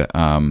had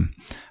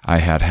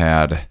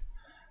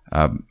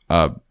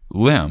a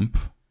limp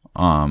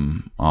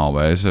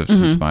always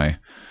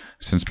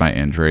since my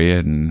injury,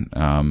 and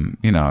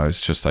I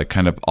was just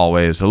kind of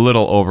always a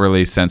little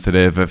overly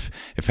sensitive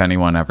if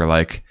anyone ever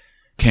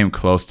came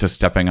close to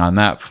stepping on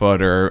that foot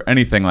or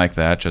anything like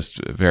that,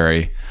 just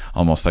very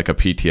almost like a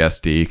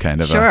PTSD kind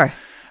of. Sure.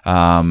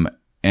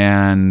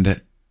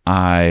 And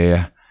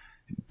I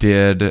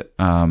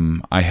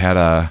had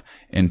a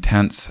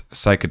intense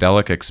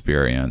psychedelic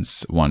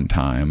experience one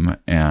time,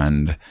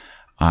 and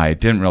I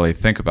didn't really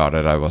think about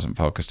it. I wasn't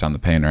focused on the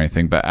pain or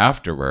anything, but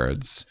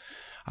afterwards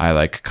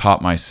I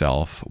caught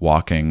myself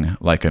walking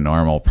like a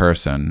normal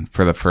person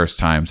for the first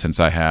time since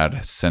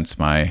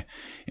my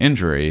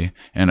injury,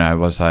 and I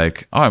was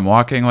like, oh, I'm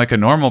walking like a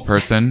normal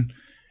person,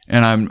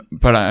 and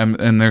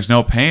there's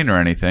no pain or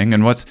anything,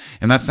 and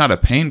that's not a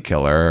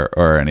painkiller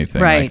or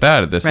anything like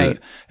that.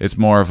 It's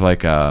more of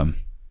a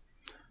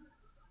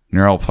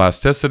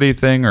neuroplasticity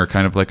thing, or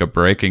kind of a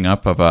breaking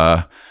up of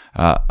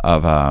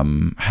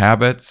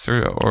habits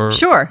or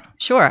Sure.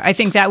 I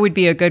think that would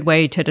be a good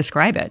way to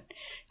describe it.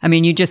 I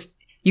mean,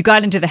 you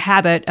got into the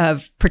habit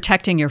of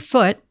protecting your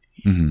foot.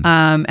 Mm-hmm.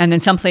 And then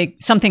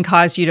something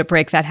caused you to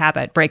break that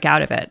habit, break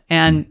out of it.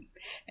 And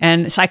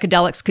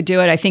psychedelics could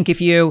do it. I think if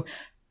you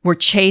were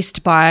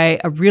chased by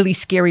a really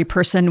scary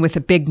person with a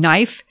big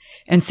knife,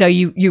 and so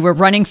you were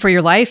running for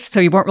your life, so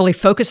you weren't really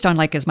focused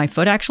on is my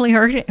foot actually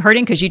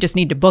hurting? Because you just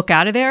need to book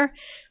out of there.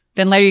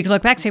 Then later you can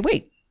look back and say,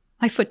 wait,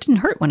 my foot didn't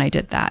hurt when I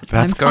did that.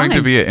 That's going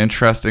to be an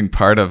interesting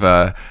part of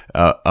a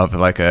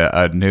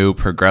new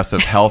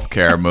progressive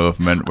healthcare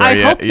movement. Where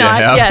I hope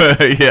not.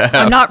 Yes.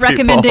 I'm not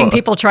recommending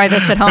people try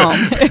this at home.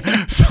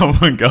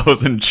 Someone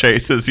goes and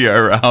chases you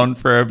around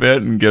for a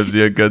bit and gives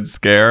you a good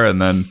scare,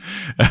 and then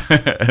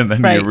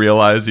Right. you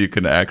realize you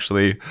can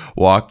actually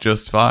walk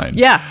just fine.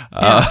 Yeah.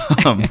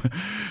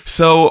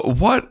 So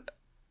what,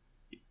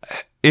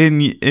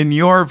 in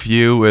your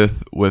view,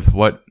 with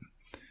what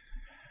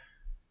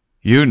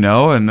you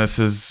know, and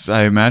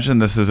I imagine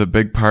this is a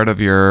big part of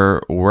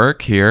your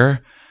work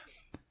here,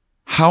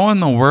 how in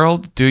the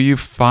world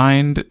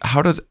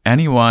how does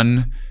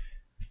anyone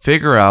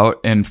figure out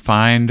and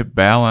find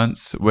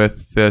balance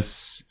with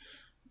this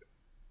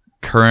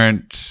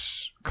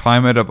current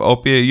climate of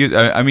opiate use?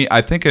 I mean,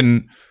 I think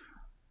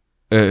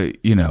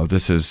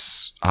this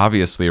is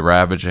obviously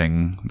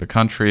ravaging the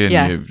country,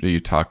 and you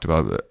talked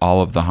about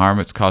all of the harm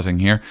it's causing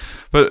here.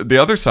 But the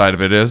other side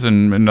of it is,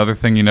 and another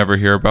thing you never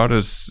hear about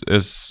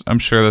is I'm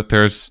sure that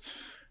there's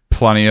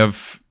plenty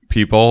of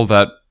people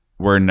that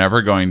were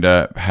never going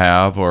to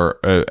have or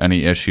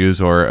any issues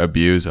or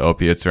abuse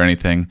opiates or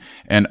anything,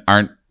 and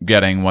aren't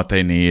getting what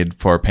they need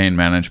for pain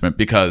management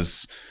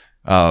because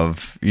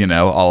of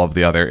all of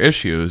the other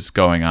issues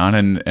going on.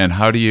 And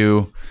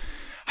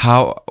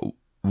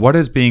what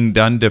is being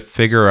done to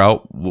figure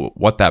out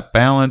what that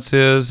balance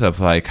is of,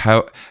 like,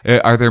 how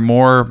are there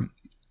more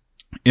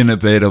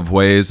innovative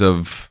ways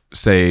of,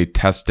 say,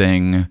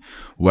 testing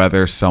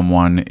whether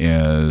someone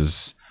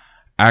is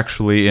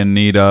actually in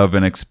need of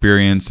and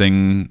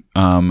experiencing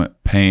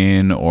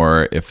pain,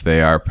 or if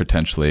they are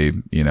potentially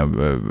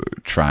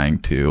trying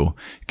to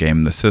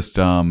game the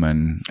system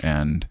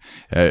and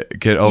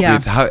get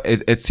opiates? How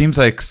it seems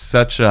like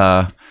such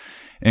a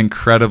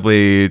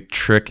incredibly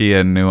tricky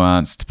and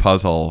nuanced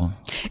puzzle.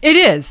 It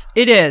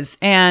is.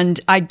 And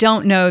I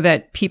don't know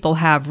that people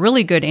have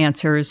really good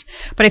answers,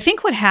 but I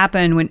think what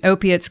happened when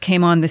opiates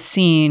came on the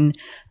scene,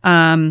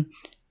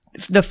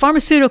 the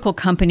pharmaceutical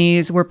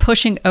companies were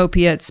pushing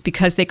opiates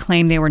because they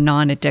claimed they were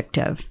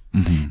non-addictive.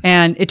 Mm-hmm.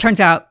 And it turns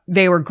out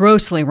they were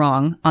grossly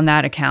wrong on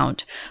that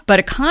account. But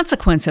a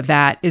consequence of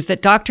that is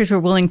that doctors were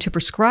willing to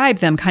prescribe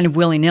them kind of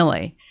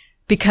willy-nilly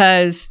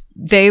because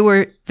they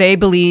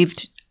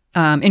believed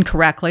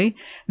incorrectly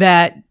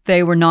that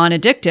they were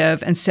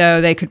non-addictive, and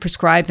so they could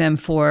prescribe them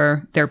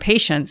for their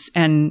patients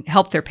and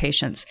help their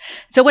patients.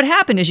 So what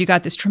happened is you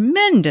got this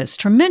tremendous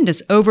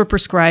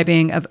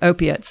overprescribing of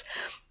opiates.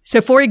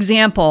 So for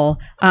example,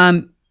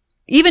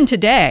 even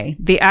today,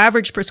 the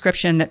average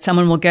prescription that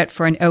someone will get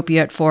for an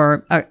opiate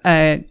for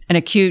an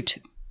acute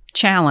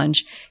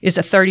challenge is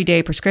a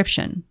 30-day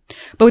prescription.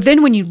 But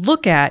then when you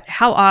look at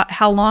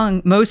how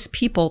long most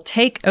people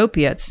take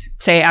opiates,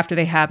 say after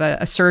they have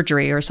a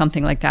surgery or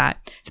something like that,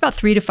 it's about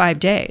 3 to 5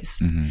 days.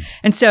 Mm-hmm.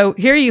 And so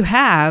here you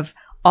have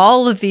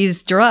all of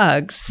these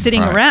drugs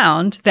sitting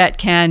around that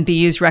can be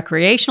used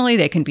recreationally,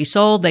 they can be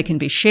sold, they can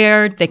be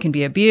shared, they can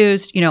be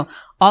abused,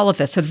 all of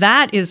this. So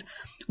that is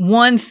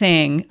one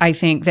thing I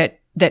think that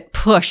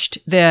pushed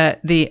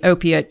the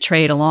opiate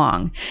trade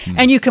along. Mm.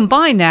 And you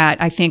combine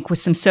that, I think, with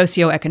some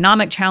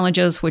socioeconomic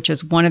challenges, which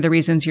is one of the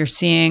reasons you're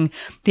seeing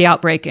the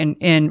outbreak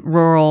in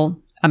rural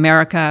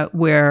America,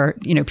 where,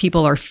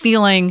 people are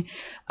feeling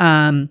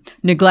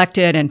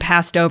neglected and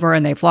passed over,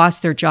 and they've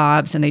lost their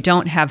jobs and they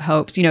don't have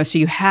hopes. So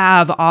you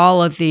have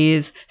all of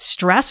these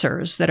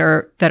stressors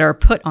that are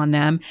put on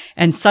them,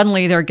 and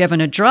suddenly they're given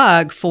a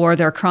drug for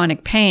their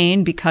chronic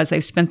pain because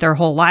they've spent their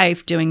whole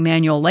life doing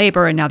manual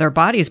labor and now their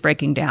body's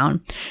breaking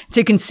down.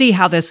 So you can see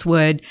how this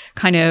would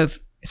kind of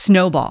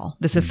snowball.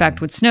 This effect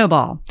would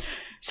snowball.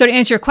 So to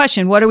answer your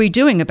question, what are we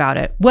doing about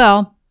it?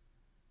 Well,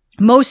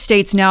 most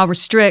states now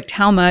restrict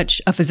how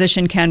much a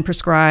physician can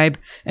prescribe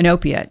an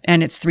opiate,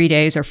 and it's 3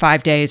 days or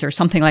 5 days or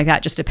something like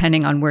that, just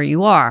depending on where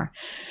you are.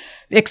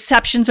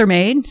 Exceptions are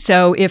made.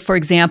 So if, for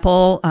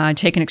example,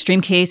 take an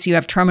extreme case, you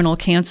have terminal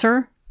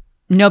cancer,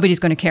 nobody's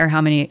going to care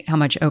how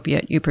much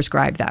opiate you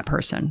prescribe that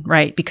person,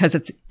 right? Because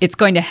it's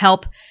going to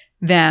help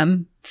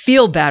them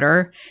feel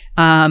better,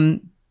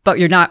 but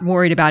you're not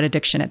worried about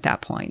addiction at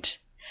that point.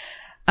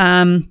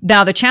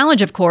 Now, the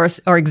challenge, of course,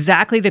 are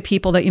exactly the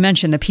people that you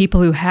mentioned, the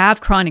people who have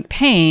chronic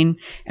pain,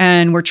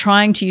 and we're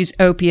trying to use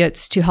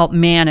opiates to help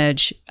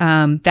manage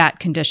that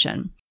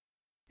condition.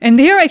 And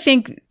there, I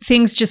think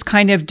things just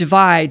kind of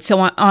divide. So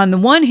on the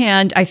one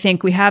hand, I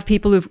think we have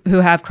people who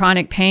have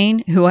chronic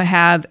pain, who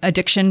have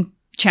addiction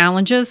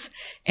challenges.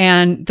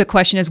 And the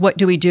question is, what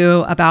do we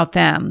do about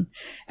them?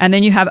 And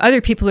then you have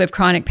other people who have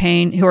chronic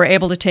pain who are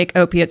able to take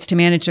opiates to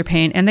manage their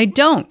pain, and they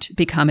don't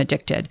become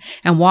addicted.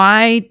 And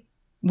why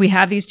we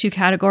have these two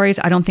categories,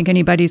 I don't think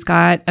anybody's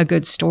got a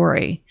good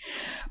story.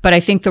 But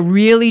I think the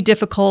really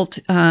difficult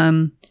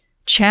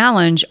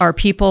challenge are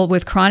people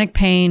with chronic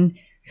pain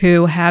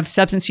who have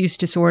substance use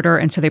disorder,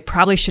 and so they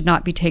probably should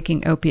not be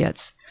taking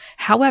opiates.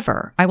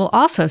 However, I will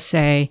also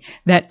say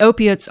that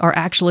opiates are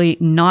actually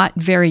not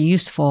very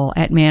useful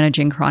at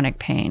managing chronic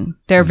pain.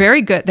 They're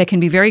very good. They can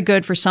be very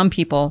good for some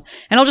people.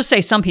 And I'll just say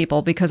some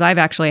people because I've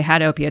actually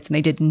had opiates and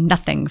they did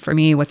nothing for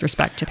me with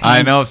respect to pain.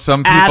 I know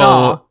some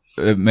people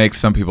it makes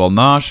some people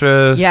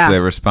nauseous. Yeah. They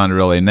respond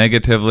really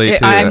negatively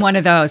to I'm it. one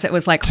of those. It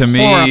was like To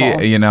horrible.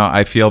 me,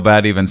 I feel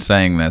bad even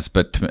saying this,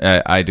 but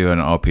I do an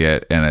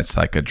opiate and it's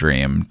like a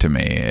dream to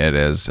me. It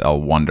is a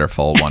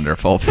wonderful,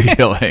 wonderful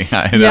feeling.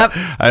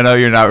 I know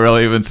you're not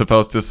really even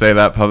supposed to say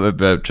that public,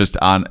 but just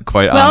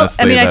honestly.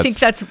 I mean, I think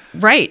that's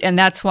right. And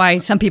that's why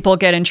some people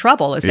get in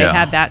trouble is they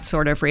have that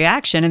sort of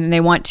reaction and then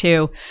they want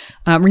to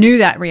renew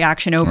that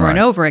reaction over and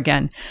over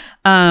again.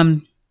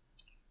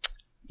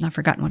 I've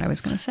forgotten what I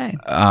was going to say.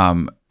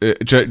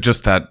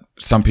 Just that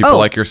some people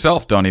like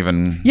yourself don't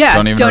even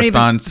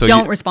respond.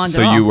 Don't respond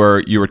at all.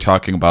 So you were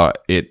talking about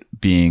it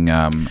being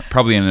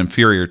probably an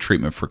inferior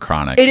treatment for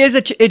chronic.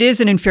 It is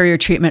an inferior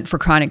treatment for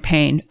chronic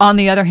pain. On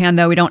the other hand,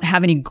 though, we don't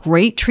have any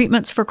great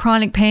treatments for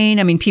chronic pain.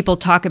 I mean, people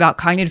talk about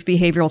cognitive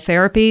behavioral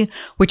therapy,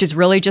 which is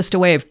really just a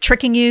way of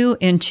tricking you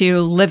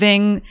into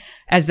living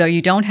as though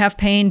you don't have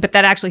pain, but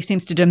that actually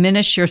seems to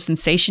diminish your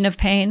sensation of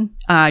pain,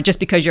 just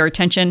because you're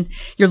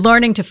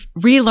relearning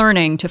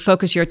to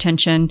focus your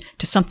attention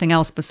to something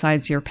else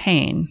besides your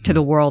pain, to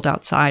the world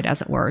outside,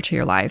 as it were, to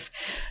your life.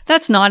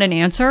 That's not an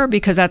answer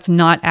because that's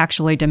not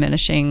actually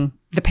diminishing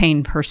the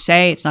pain per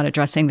se. It's not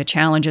addressing the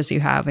challenges you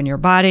have in your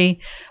body,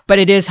 but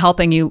it is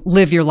helping you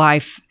live your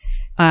life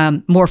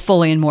more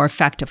fully and more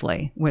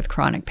effectively with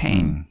chronic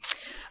pain.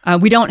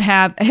 We don't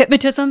have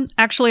hypnotism.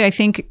 Actually, I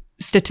think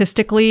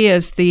statistically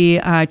is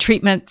the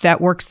treatment that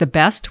works the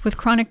best with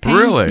chronic pain.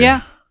 Really?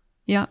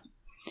 Yeah.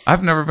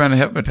 I've never been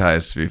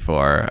hypnotized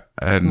before,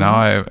 and now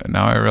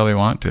I really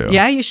want to.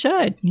 Yeah, you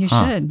should. You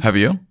should. Have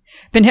you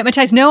been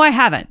hypnotized? No, I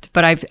haven't,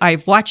 but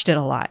I've watched it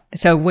a lot.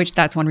 So,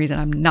 that's one reason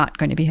I'm not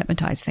going to be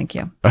hypnotized. Thank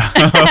you.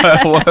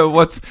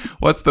 What's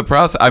the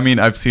process? I mean,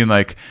 I've seen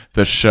like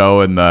the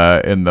show in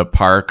the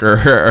park or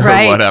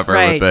whatever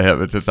with the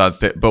hypnotist on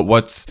stage. But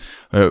what's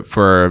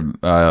for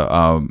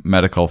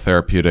medical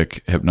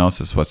therapeutic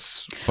hypnosis? What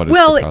is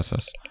the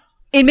process?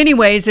 In many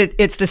ways,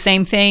 it's the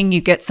same thing.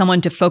 You get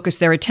someone to focus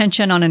their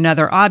attention on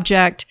another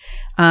object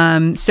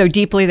so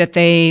deeply that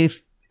they,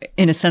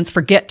 in a sense,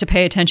 forget to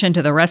pay attention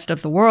to the rest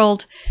of the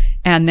world.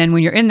 And then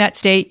when you're in that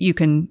state, you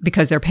can,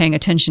 because they're paying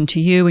attention to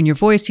you and your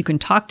voice, you can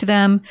talk to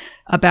them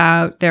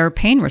about their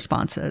pain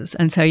responses.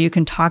 And so you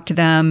can talk to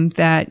them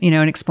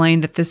and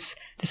explain that the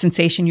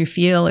sensation you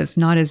feel is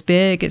not as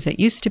big as it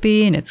used to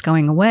be and it's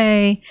going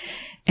away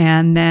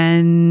and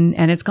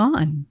it's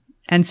gone.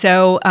 And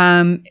so,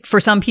 for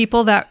some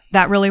people that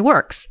really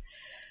works.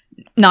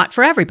 Not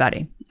for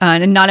everybody.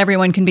 And not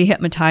everyone can be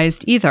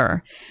hypnotized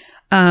either.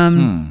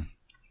 And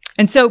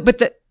so, but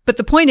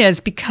the point is,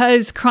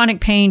 because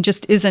chronic pain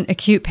just isn't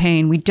acute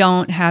pain, we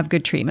don't have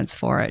good treatments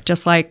for it.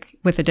 Just like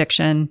with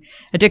addiction.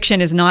 Addiction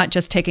is not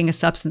just taking a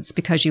substance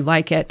because you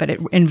like it, but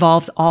it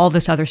involves all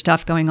this other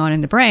stuff going on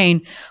in the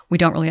brain. We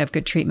don't really have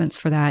good treatments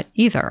for that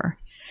either.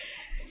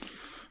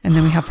 And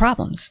then we have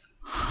problems.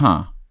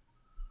 Huh.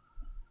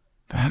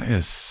 That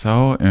is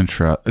so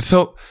interesting.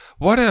 So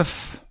what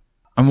if,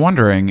 I'm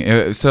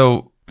wondering,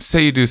 so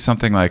say you do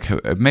something like,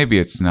 maybe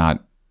it's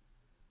not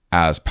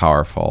as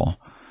powerful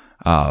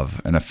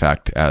of an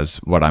effect as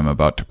what I'm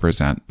about to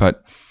present,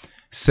 but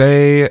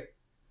say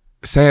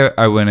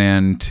I went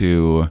in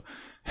to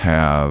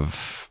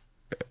have,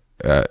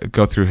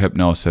 go through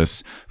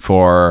hypnosis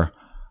for,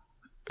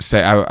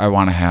 say I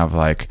want to have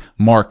like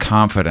more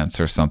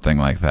confidence or something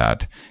like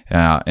that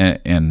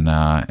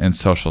in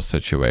social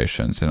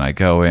situations, and I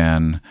go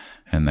in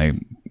and they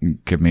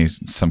give me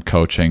some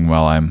coaching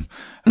while I'm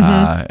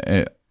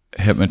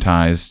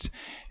hypnotized,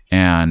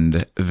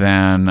 and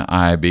then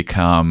I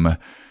become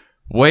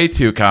way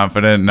too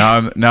confident.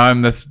 Now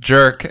I'm this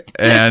jerk,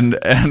 and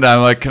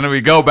I'm like, can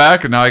we go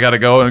back? And now I got to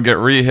go and get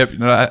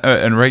re-hypnotized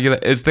and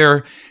regulate. Is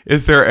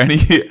there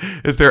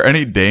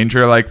any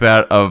danger like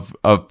that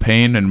of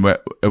pain, and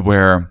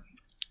where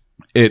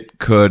it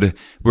could,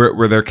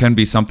 where there can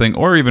be something,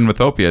 or even with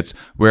opiates,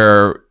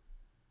 where,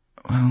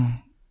 well,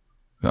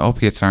 the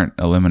opiates aren't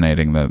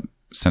eliminating the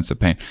sense of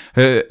pain.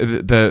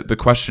 The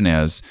question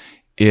is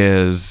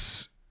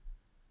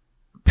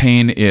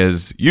pain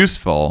is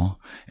useful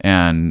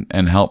and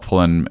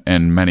helpful in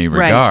many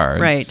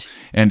regards, right.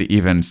 And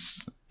even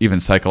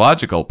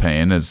psychological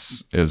pain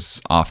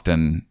is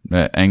often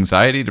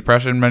anxiety,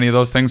 depression. Many of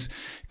those things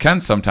can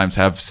sometimes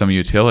have some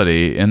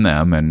utility in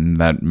them, and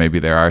that maybe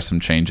there are some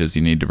changes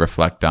you need to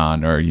reflect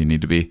on, or you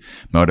need to be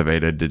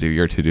motivated to do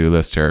your to-do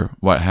list or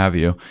what have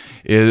you.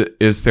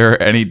 Is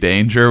there any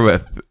danger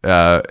with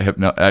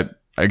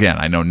Again,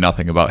 I know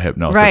nothing about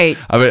hypnosis. Right.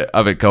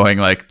 Of it going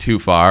like too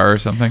far or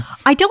something?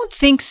 I don't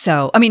think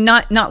so. I mean,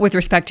 not with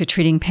respect to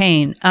treating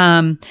pain.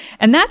 And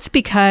that's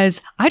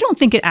because I don't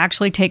think it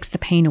actually takes the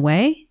pain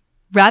away.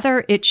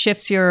 Rather, it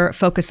shifts your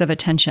focus of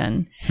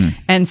attention.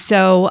 And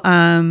so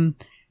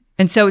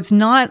it's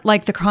not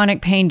like the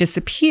chronic pain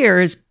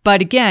disappears,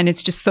 but again,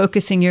 it's just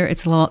focusing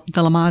it's the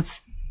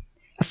Lamaze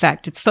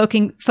effect. It's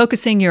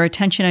focusing your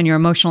attention and your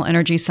emotional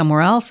energy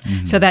somewhere else.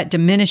 So that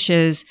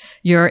diminishes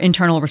your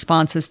internal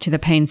responses to the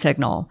pain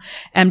signal.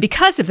 And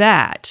because of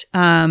that,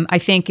 I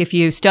think if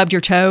you stubbed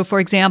your toe, for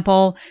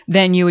example,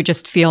 then you would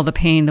just feel the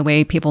pain the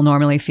way people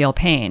normally feel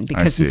pain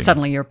because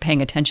suddenly you're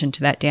paying attention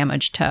to that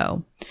damaged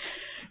toe.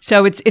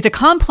 So it's a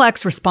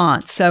complex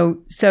response.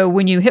 So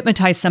when you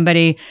hypnotize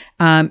somebody,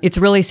 it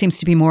really seems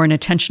to be more an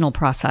attentional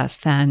process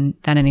than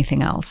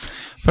anything else.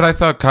 But I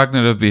thought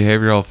cognitive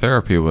behavioral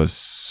therapy was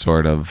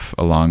sort of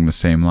along the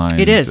same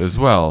lines. It is as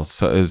well.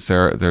 So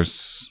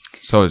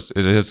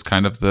it is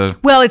kind of the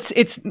well,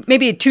 it's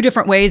maybe two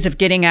different ways of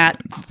getting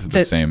at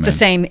the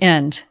same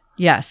end.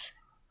 Yes.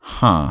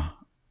 Huh.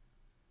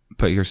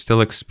 But you're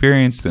still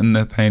experienced in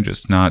the pain,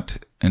 just not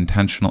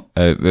intentional.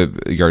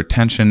 Your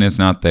attention is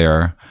not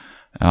there.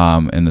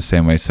 In the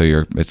same way,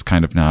 so it's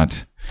kind of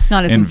not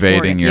as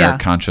invading important. your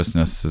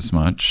consciousness as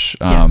much.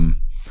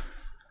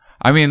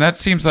 I mean, that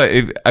seems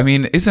like,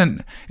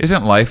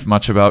 isn't life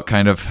much about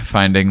kind of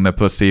finding the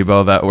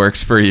placebo that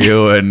works for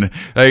you? And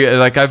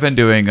like I've been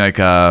doing like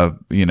a,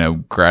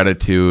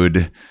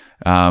 gratitude,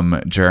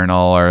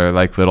 journal or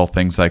like little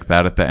things like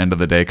that at the end of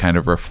the day, kind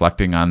of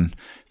reflecting on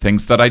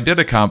things that I did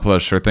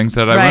accomplish or things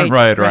that I went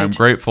right or I'm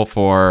grateful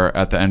for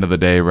at the end of the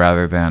day,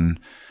 rather than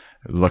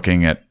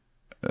looking at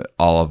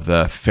all of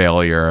the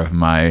failure of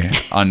my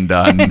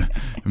undone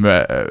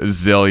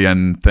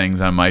zillion things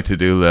on my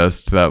to-do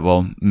list that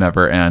will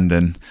never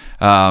end.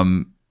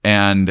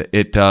 And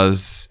it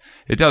does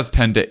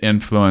tend to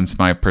influence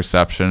my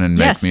perception and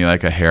make me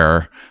like a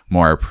hair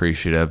more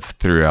appreciative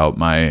throughout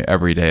my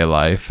everyday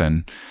life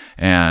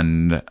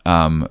and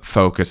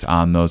focus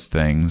on those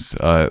things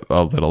a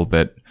little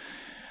bit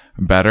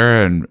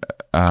better and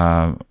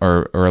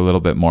or a little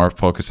bit more,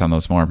 focus on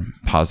those more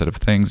positive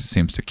things. It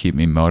seems to keep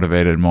me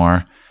motivated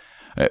more.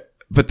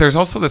 But there's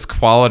also this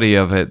quality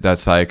of it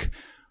that's like,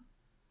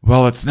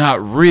 well, it's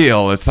not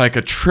real. It's like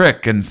a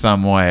trick in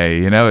some way.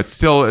 It's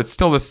still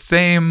the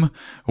same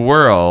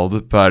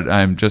world, but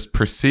I'm just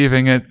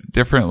perceiving it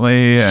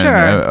differently. Sure.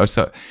 And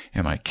so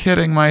am I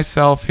kidding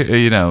myself?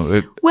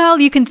 Well,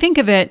 you can think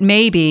of it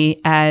maybe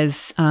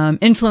as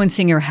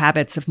influencing your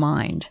habits of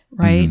mind,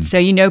 right?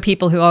 Mm-hmm. So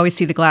people who always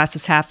see the glass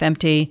as half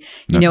empty.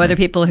 Other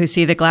people who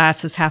see the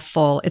glass as half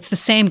full. It's the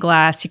same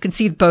glass. You can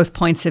see both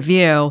points of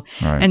view.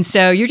 Right. And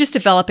so you're just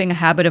developing a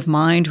habit of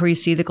mind where you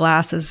see the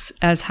glass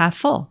as half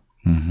full.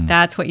 Mm-hmm.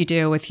 That's what you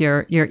do with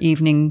your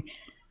evening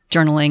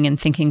journaling and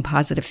thinking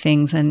positive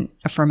things and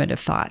affirmative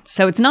thoughts.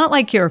 So it's not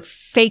like you're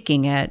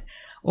faking it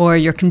or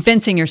you're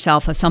convincing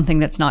yourself of something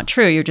that's not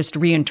true. You're just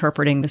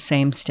reinterpreting the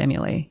same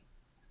stimuli.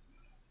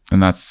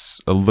 And that's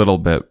a little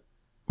bit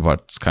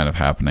what's kind of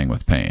happening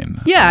with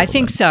pain. Yeah, I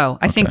think so.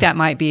 I think that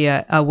might be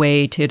a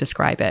way to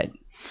describe it.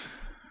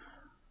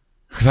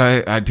 Because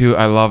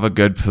I love a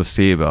good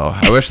placebo.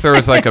 I wish there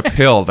was like a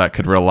pill that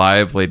could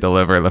reliably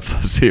deliver the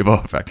placebo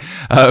effect.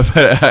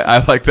 But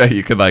I like that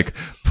you could like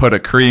put a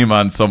cream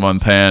on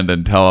someone's hand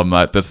and tell them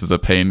that this is a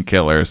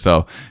painkiller.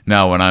 So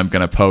now when I'm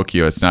going to poke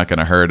you, it's not going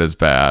to hurt as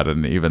bad.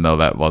 And even though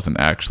that wasn't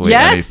actually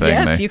anything,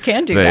 yes, you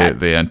can do that.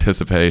 The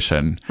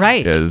anticipation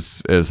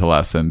is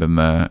lessened and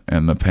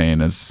the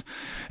pain is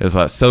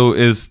less. So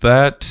is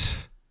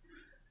that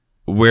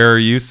where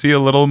you see a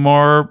little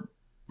more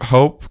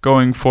hope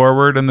going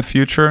forward in the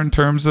future in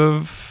terms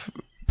of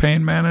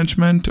pain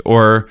management?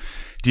 Or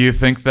do you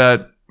think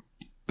that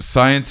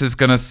science is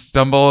going to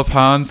stumble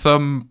upon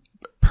some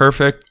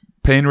perfect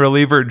pain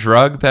reliever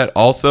drug that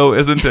also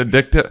isn't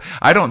addictive?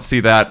 I don't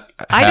see that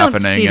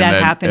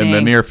happening in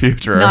the near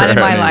future. Not in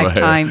my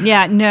lifetime.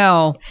 Yeah,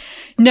 no.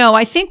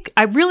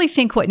 I really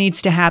think what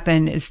needs to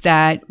happen is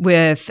that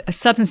with a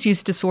substance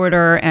use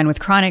disorder and with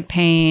chronic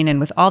pain and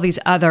with all these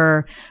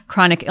other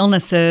chronic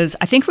illnesses,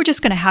 I think we're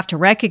just going to have to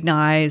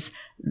recognize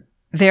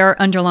their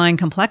underlying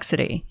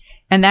complexity.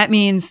 And that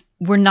means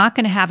we're not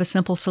going to have a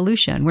simple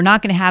solution. We're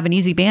not going to have an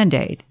easy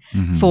Band-Aid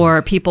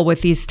for people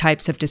with these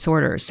types of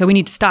disorders. So we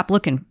need to stop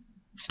looking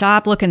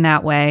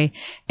that way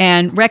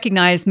and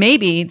recognize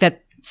maybe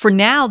that for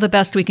now, the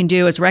best we can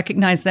do is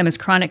recognize them as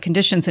chronic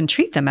conditions and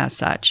treat them as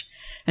such.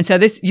 And so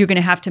you're going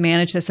to have to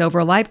manage this over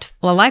a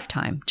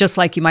lifetime, just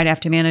like you might have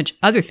to manage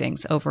other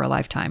things over a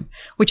lifetime,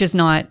 which is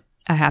not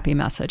a happy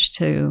message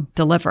to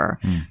deliver.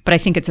 But I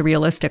think it's a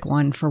realistic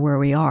one for where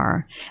we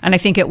are. And I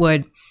think it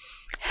would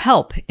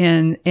help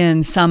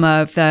in some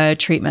of the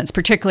treatments,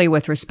 particularly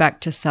with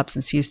respect to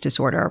substance use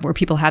disorder, where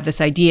people have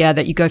this idea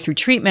that you go through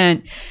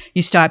treatment,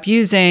 you stop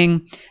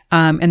using,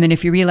 and then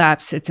if you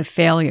relapse, it's a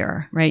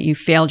failure, right? You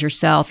failed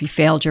yourself, you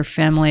failed your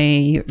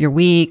family, you're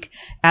weak,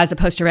 as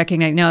opposed to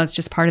recognizing, no, it's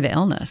just part of the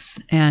illness.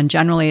 And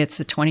generally, it's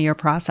a 20-year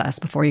process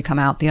before you come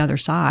out the other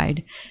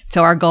side.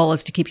 So our goal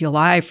is to keep you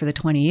alive for the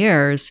 20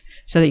 years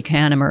so that you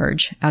can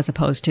emerge, as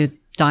opposed to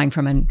dying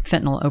from a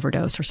fentanyl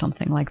overdose or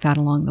something like that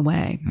along the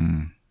way.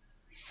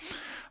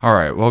 All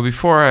right. Well,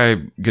 before I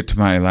get to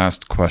my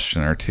last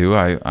question or two,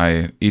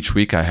 I each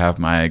week I have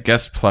my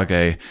guest plug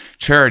a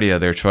charity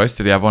of their choice.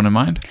 Did you have one in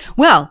mind?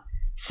 Well,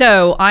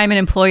 So I'm an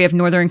employee of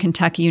Northern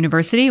Kentucky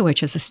University,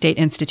 which is a state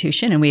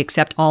institution, and we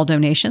accept all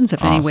donations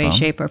of any way,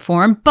 shape, or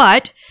form.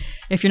 But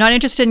if you're not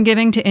interested in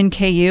giving to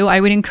NKU, I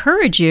would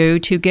encourage you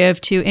to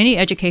give to any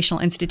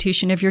educational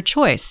institution of your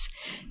choice.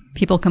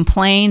 People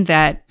complain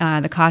that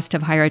the cost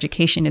of higher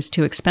education is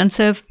too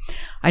expensive.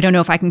 I don't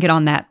know if I can get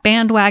on that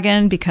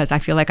bandwagon because I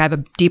feel like I have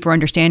a deeper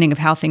understanding of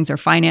how things are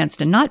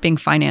financed and not being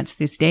financed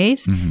these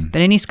days.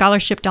 But any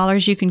scholarship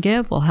dollars you can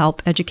give will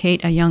help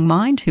educate a young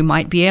mind who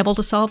might be able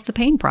to solve the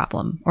pain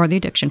problem or the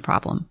addiction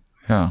problem.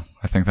 Yeah,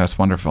 I think that's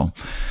wonderful.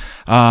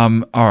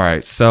 All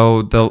right.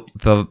 So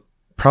the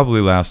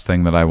probably last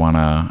thing that I want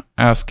to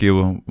ask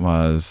you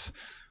was,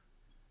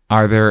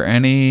 are there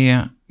any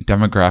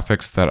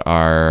demographics that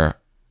are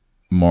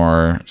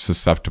more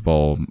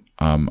susceptible?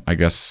 I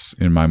guess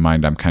in my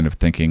mind, I'm kind of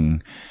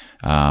thinking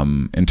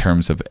in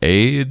terms of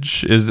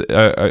age. Is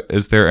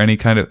there any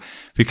kind of,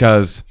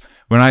 because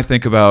when I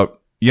think about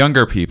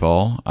younger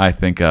people, I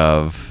think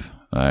of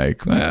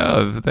like,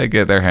 well, if they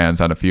get their hands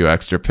on a few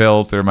extra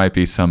pills, there might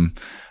be some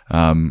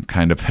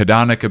kind of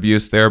hedonic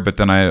abuse there. But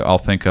then I'll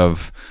think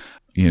of,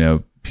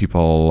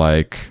 people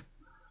like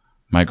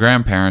my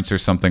grandparents or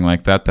something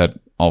like that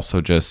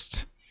also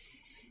just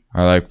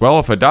are like, well,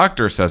 if a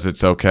doctor says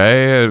it's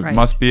okay, it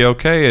must be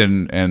okay.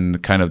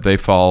 And kind of they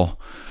fall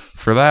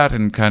for that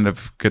and kind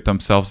of get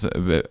themselves,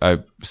 I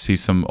see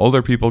some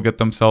older people get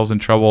themselves in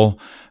trouble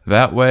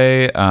that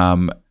way.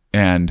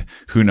 And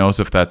who knows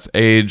if that's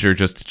age or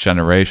just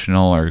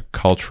generational or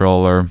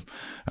cultural or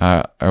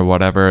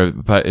whatever.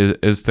 But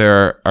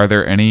are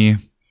there any,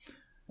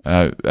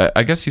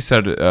 I guess you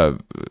said,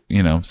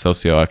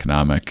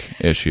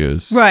 socioeconomic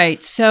issues.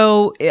 Right.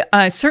 So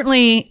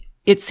certainly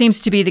it seems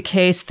to be the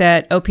case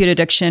that opiate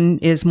addiction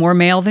is more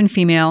male than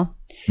female.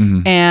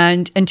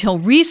 And until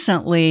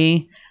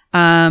recently,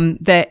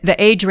 the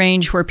age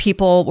range where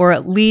people were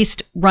at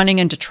least running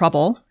into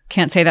trouble,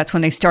 can't say that's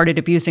when they started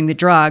abusing the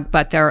drug,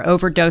 but their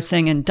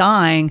overdosing and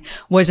dying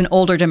was an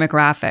older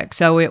demographic.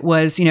 So it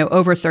was,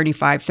 over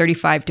 35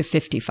 to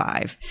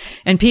 55.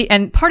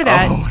 And part of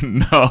that. Oh,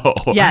 no.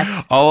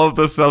 Yes. All of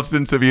the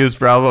substance abuse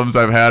problems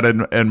I've had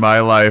in my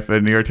life,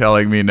 and you're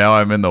telling me now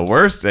I'm in the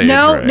worst age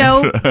range.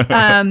 No.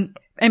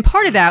 And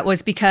part of that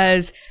was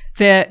because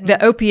the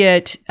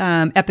opiate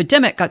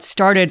epidemic got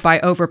started by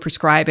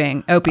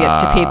overprescribing opiates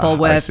to people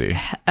with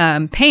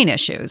pain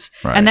issues.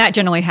 Right. And that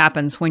generally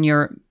happens when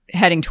you're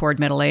heading toward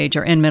middle age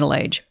or in middle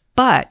age.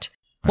 But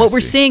what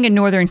we're seeing in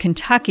Northern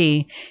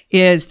Kentucky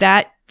is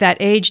that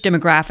age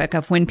demographic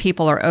of when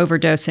people are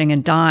overdosing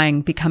and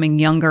dying becoming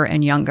younger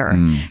and younger.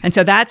 And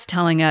so that's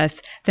telling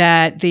us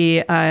that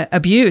the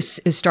abuse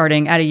is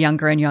starting at a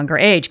younger and younger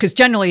age, because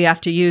generally you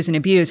have to use and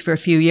abuse for a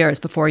few years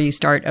before you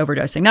start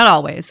overdosing. Not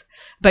always,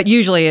 but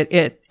usually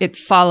it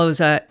follows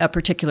a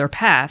particular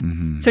path.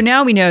 So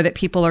now we know that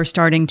people are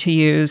starting to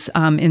use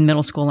in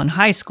middle school and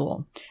high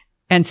school.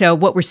 And so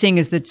what we're seeing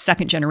is the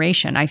second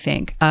generation, I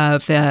think,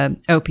 of the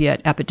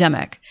opiate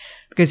epidemic.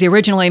 Because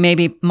originally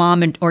maybe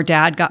mom or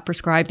dad got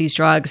prescribed these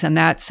drugs and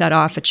that set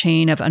off a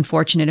chain of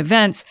unfortunate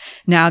events.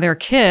 Now their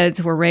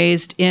kids were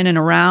raised in and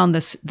around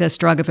this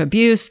drug of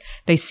abuse.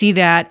 They see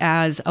that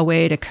as a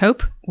way to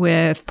cope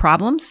with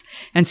problems.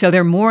 And so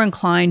they're more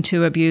inclined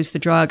to abuse the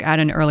drug at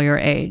an earlier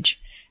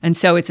age. And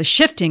so it's a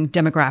shifting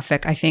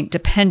demographic, I think,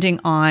 depending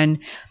on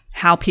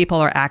how people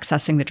are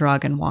accessing the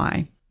drug and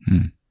why.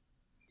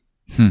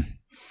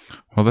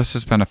 Well, this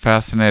has been a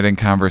fascinating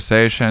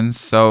conversation.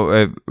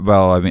 So,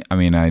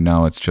 I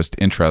know it's just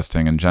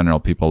interesting in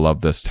general. People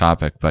love this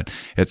topic, but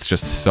it's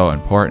just so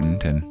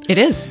important. And it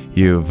is.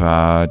 You've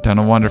done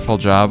a wonderful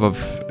job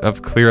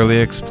of clearly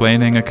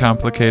explaining a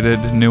complicated,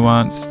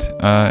 nuanced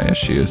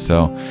issue.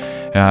 So,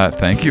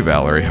 thank you,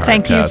 Valerie Hardcastle,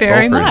 thank you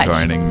very much for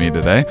joining me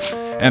today.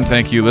 And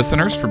thank you,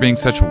 listeners, for being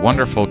such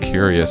wonderful,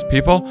 curious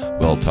people.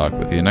 We'll talk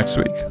with you next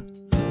week.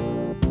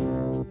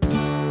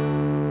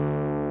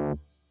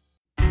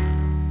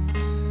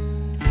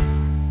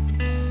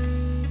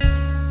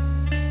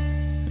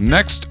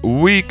 Next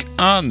week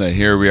on the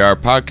Here We Are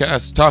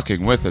podcast,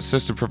 talking with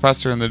Assistant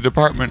Professor in the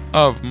Department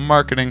of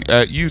Marketing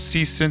at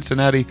UC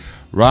Cincinnati,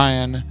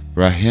 Ryan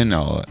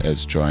Rahino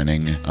is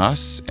joining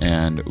us,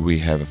 and we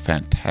have a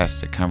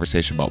fantastic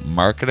conversation about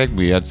marketing.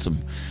 We had some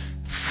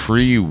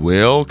free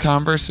will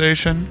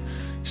conversation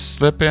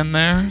slip in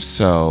there,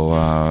 so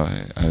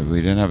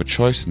we didn't have a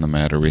choice in the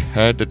matter. We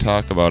had to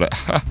talk about it.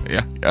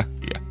 Yeah.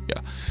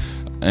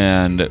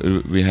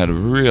 And we had a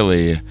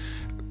really...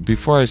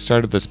 Before I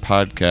started this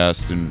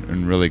podcast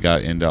and really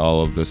got into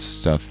all of this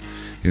stuff,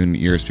 even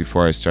years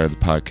before I started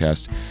the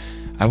podcast,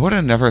 I would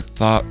have never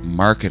thought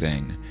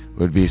marketing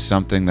would be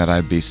something that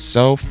I'd be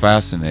so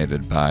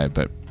fascinated by.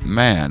 But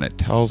man, it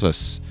tells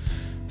us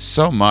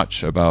so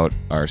much about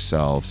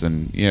ourselves.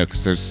 And,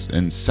 because there's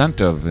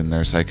incentive and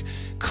there's like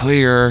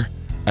clear,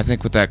 I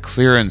think with that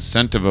clear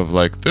incentive of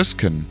like, this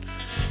can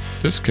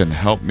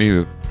help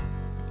me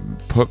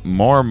put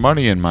more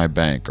money in my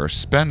bank or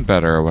spend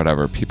better or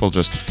whatever. People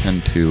just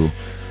tend to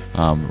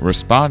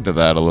respond to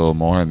that a little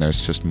more, and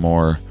there's just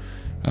more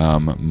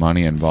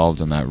money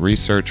involved in that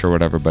research or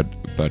whatever. But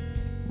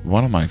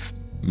one of my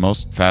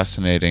most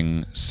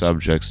fascinating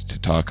subjects to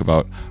talk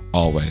about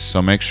always.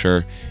 So make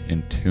sure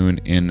and tune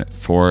in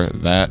for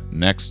that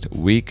next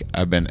week.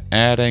 I've been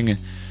adding,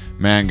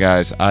 man,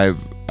 guys, I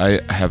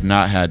have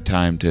not had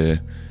time to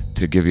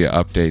give you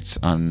updates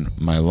on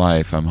my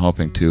life. I'm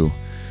hoping to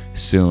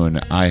soon.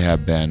 I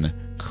have been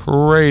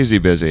crazy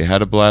busy.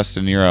 Had a blast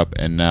in Europe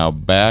and now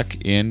back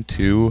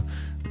into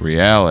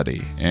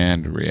reality.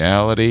 And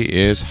reality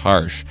is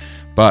harsh.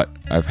 But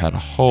I've had a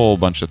whole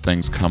bunch of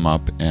things come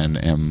up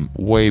and am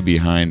way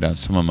behind on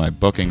some of my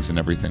bookings and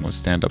everything with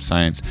Stand Up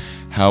Science.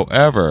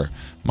 However,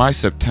 my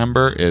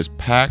September is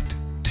packed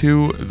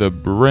to the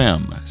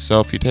brim. So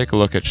if you take a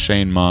look at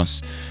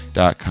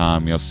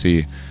ShaneMoss.com, you'll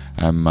see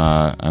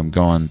I'm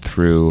going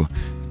through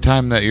the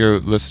time that you're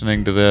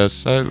listening to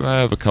this. I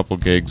have a couple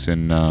gigs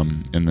in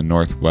the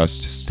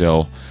Northwest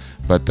still,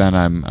 but then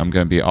I'm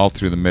going to be all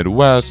through the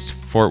Midwest: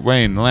 Fort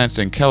Wayne,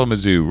 Lansing,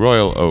 Kalamazoo,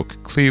 Royal Oak,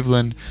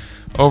 Cleveland,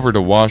 over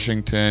to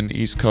Washington,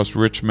 East Coast,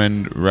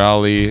 Richmond,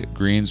 Raleigh,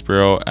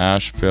 Greensboro,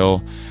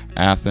 Asheville,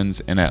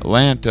 Athens, and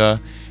Atlanta.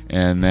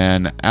 And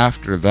then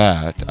after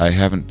that, I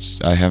haven't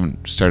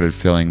started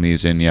filling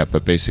these in yet,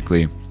 but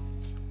basically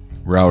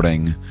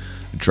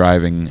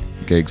driving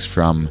gigs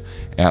from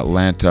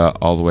Atlanta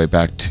all the way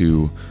back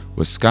to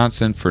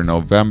Wisconsin for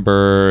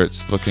November.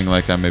 It's looking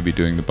like I may be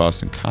doing the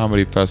Boston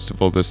Comedy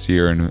Festival this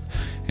year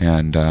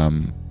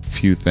and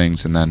few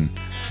things, and then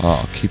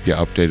I'll keep you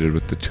updated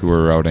with the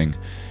tour routing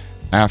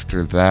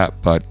after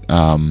that. But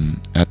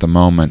at the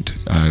moment,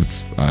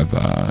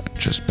 I've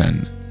just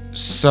been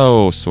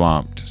so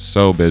swamped,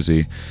 so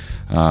busy.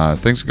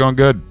 Things are going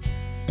good,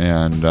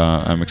 and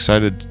I'm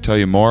excited to tell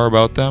you more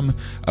about them,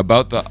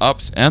 about the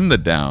ups and the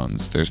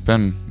downs. There's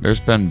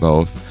been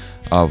both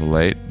of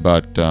late,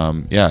 but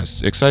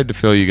yes, excited to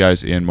fill you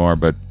guys in more.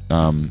 But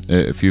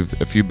if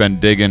you've been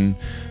digging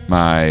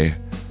my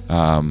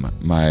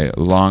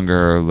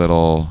longer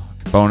little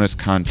bonus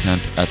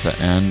content at the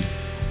end,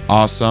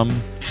 awesome.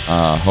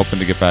 Hoping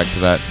to get back to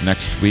that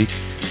next week,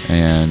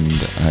 and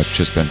I've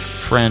just been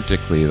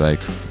frantically,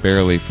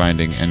 barely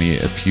finding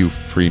a few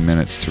free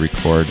minutes to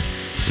record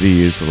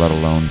these, let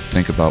alone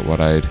think about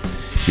what I'd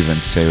even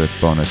say with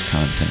bonus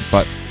content.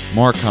 But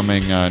more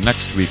coming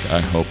next week,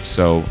 I hope.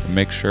 So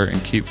make sure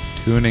and keep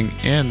tuning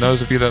in.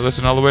 Those of you that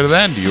listen all the way to the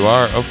end, you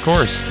are, of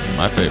course,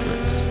 my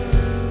favorites.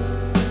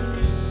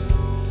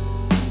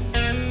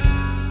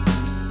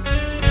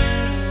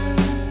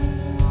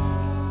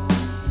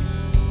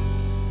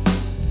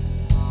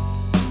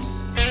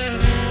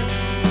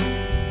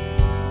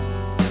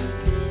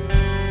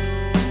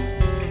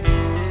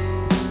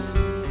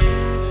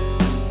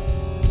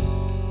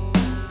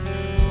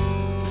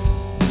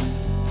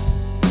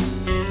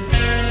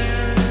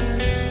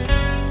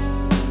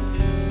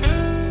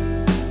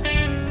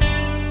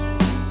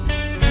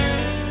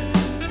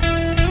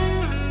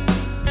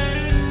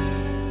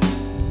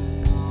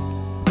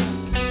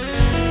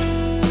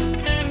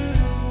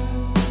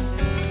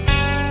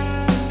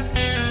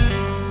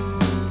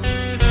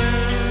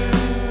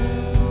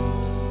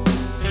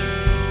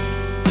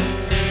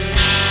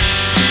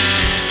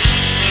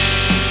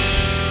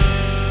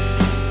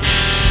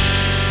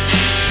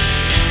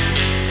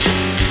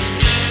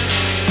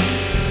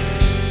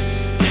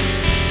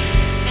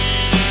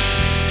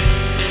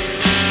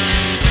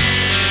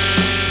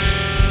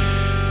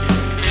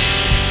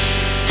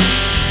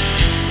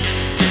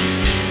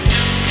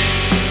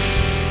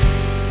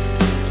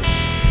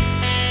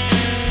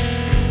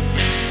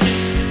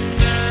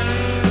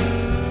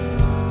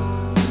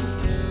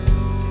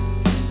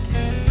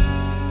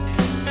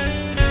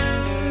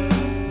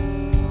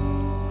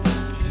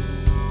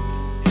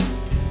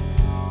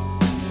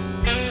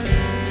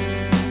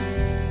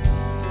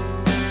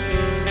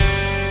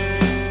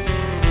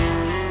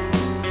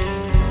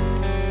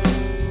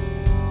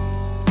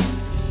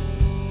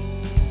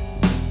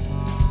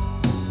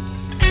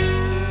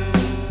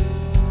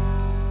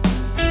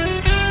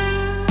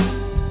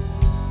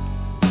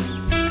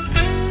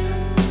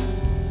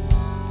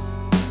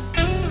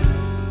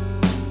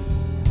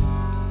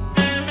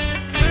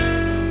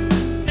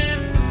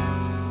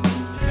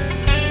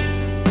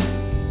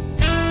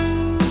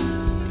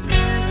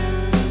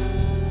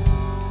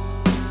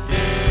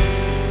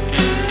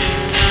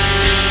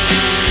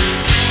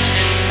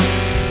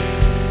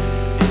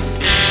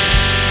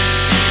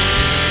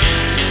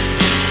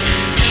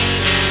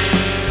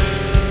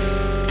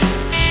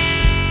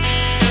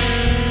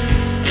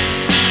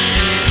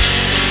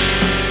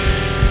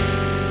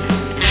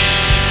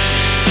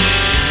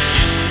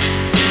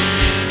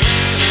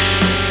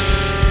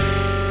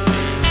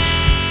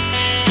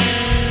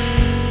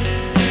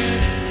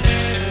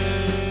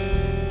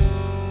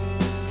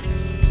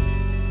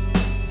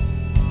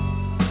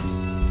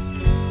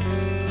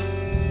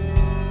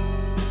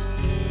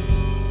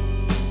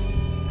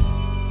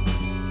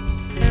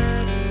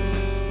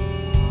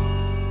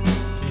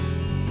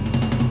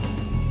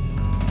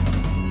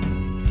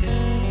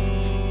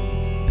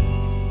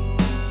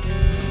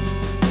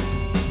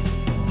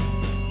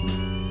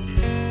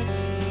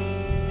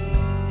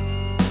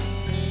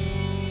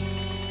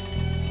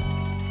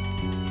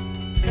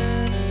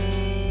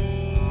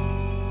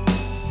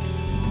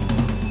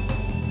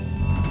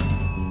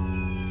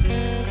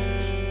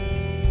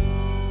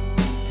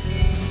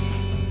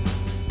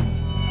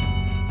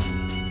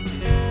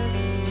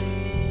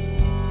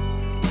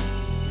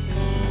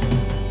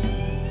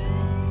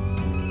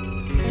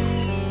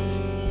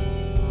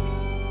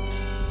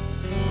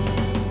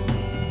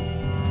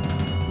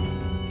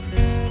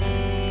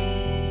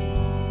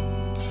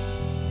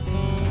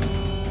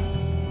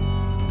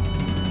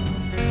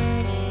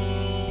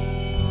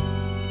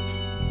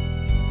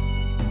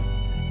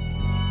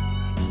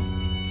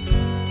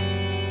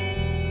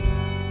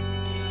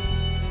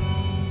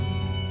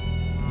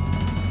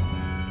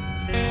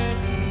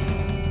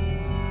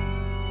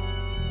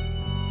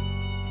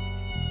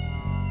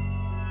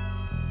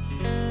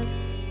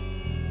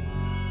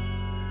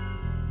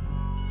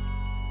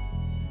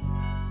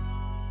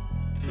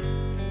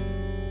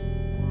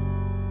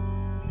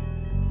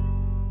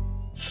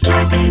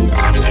 Star Bands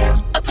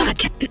Audio, a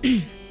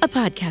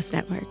podcast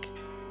network.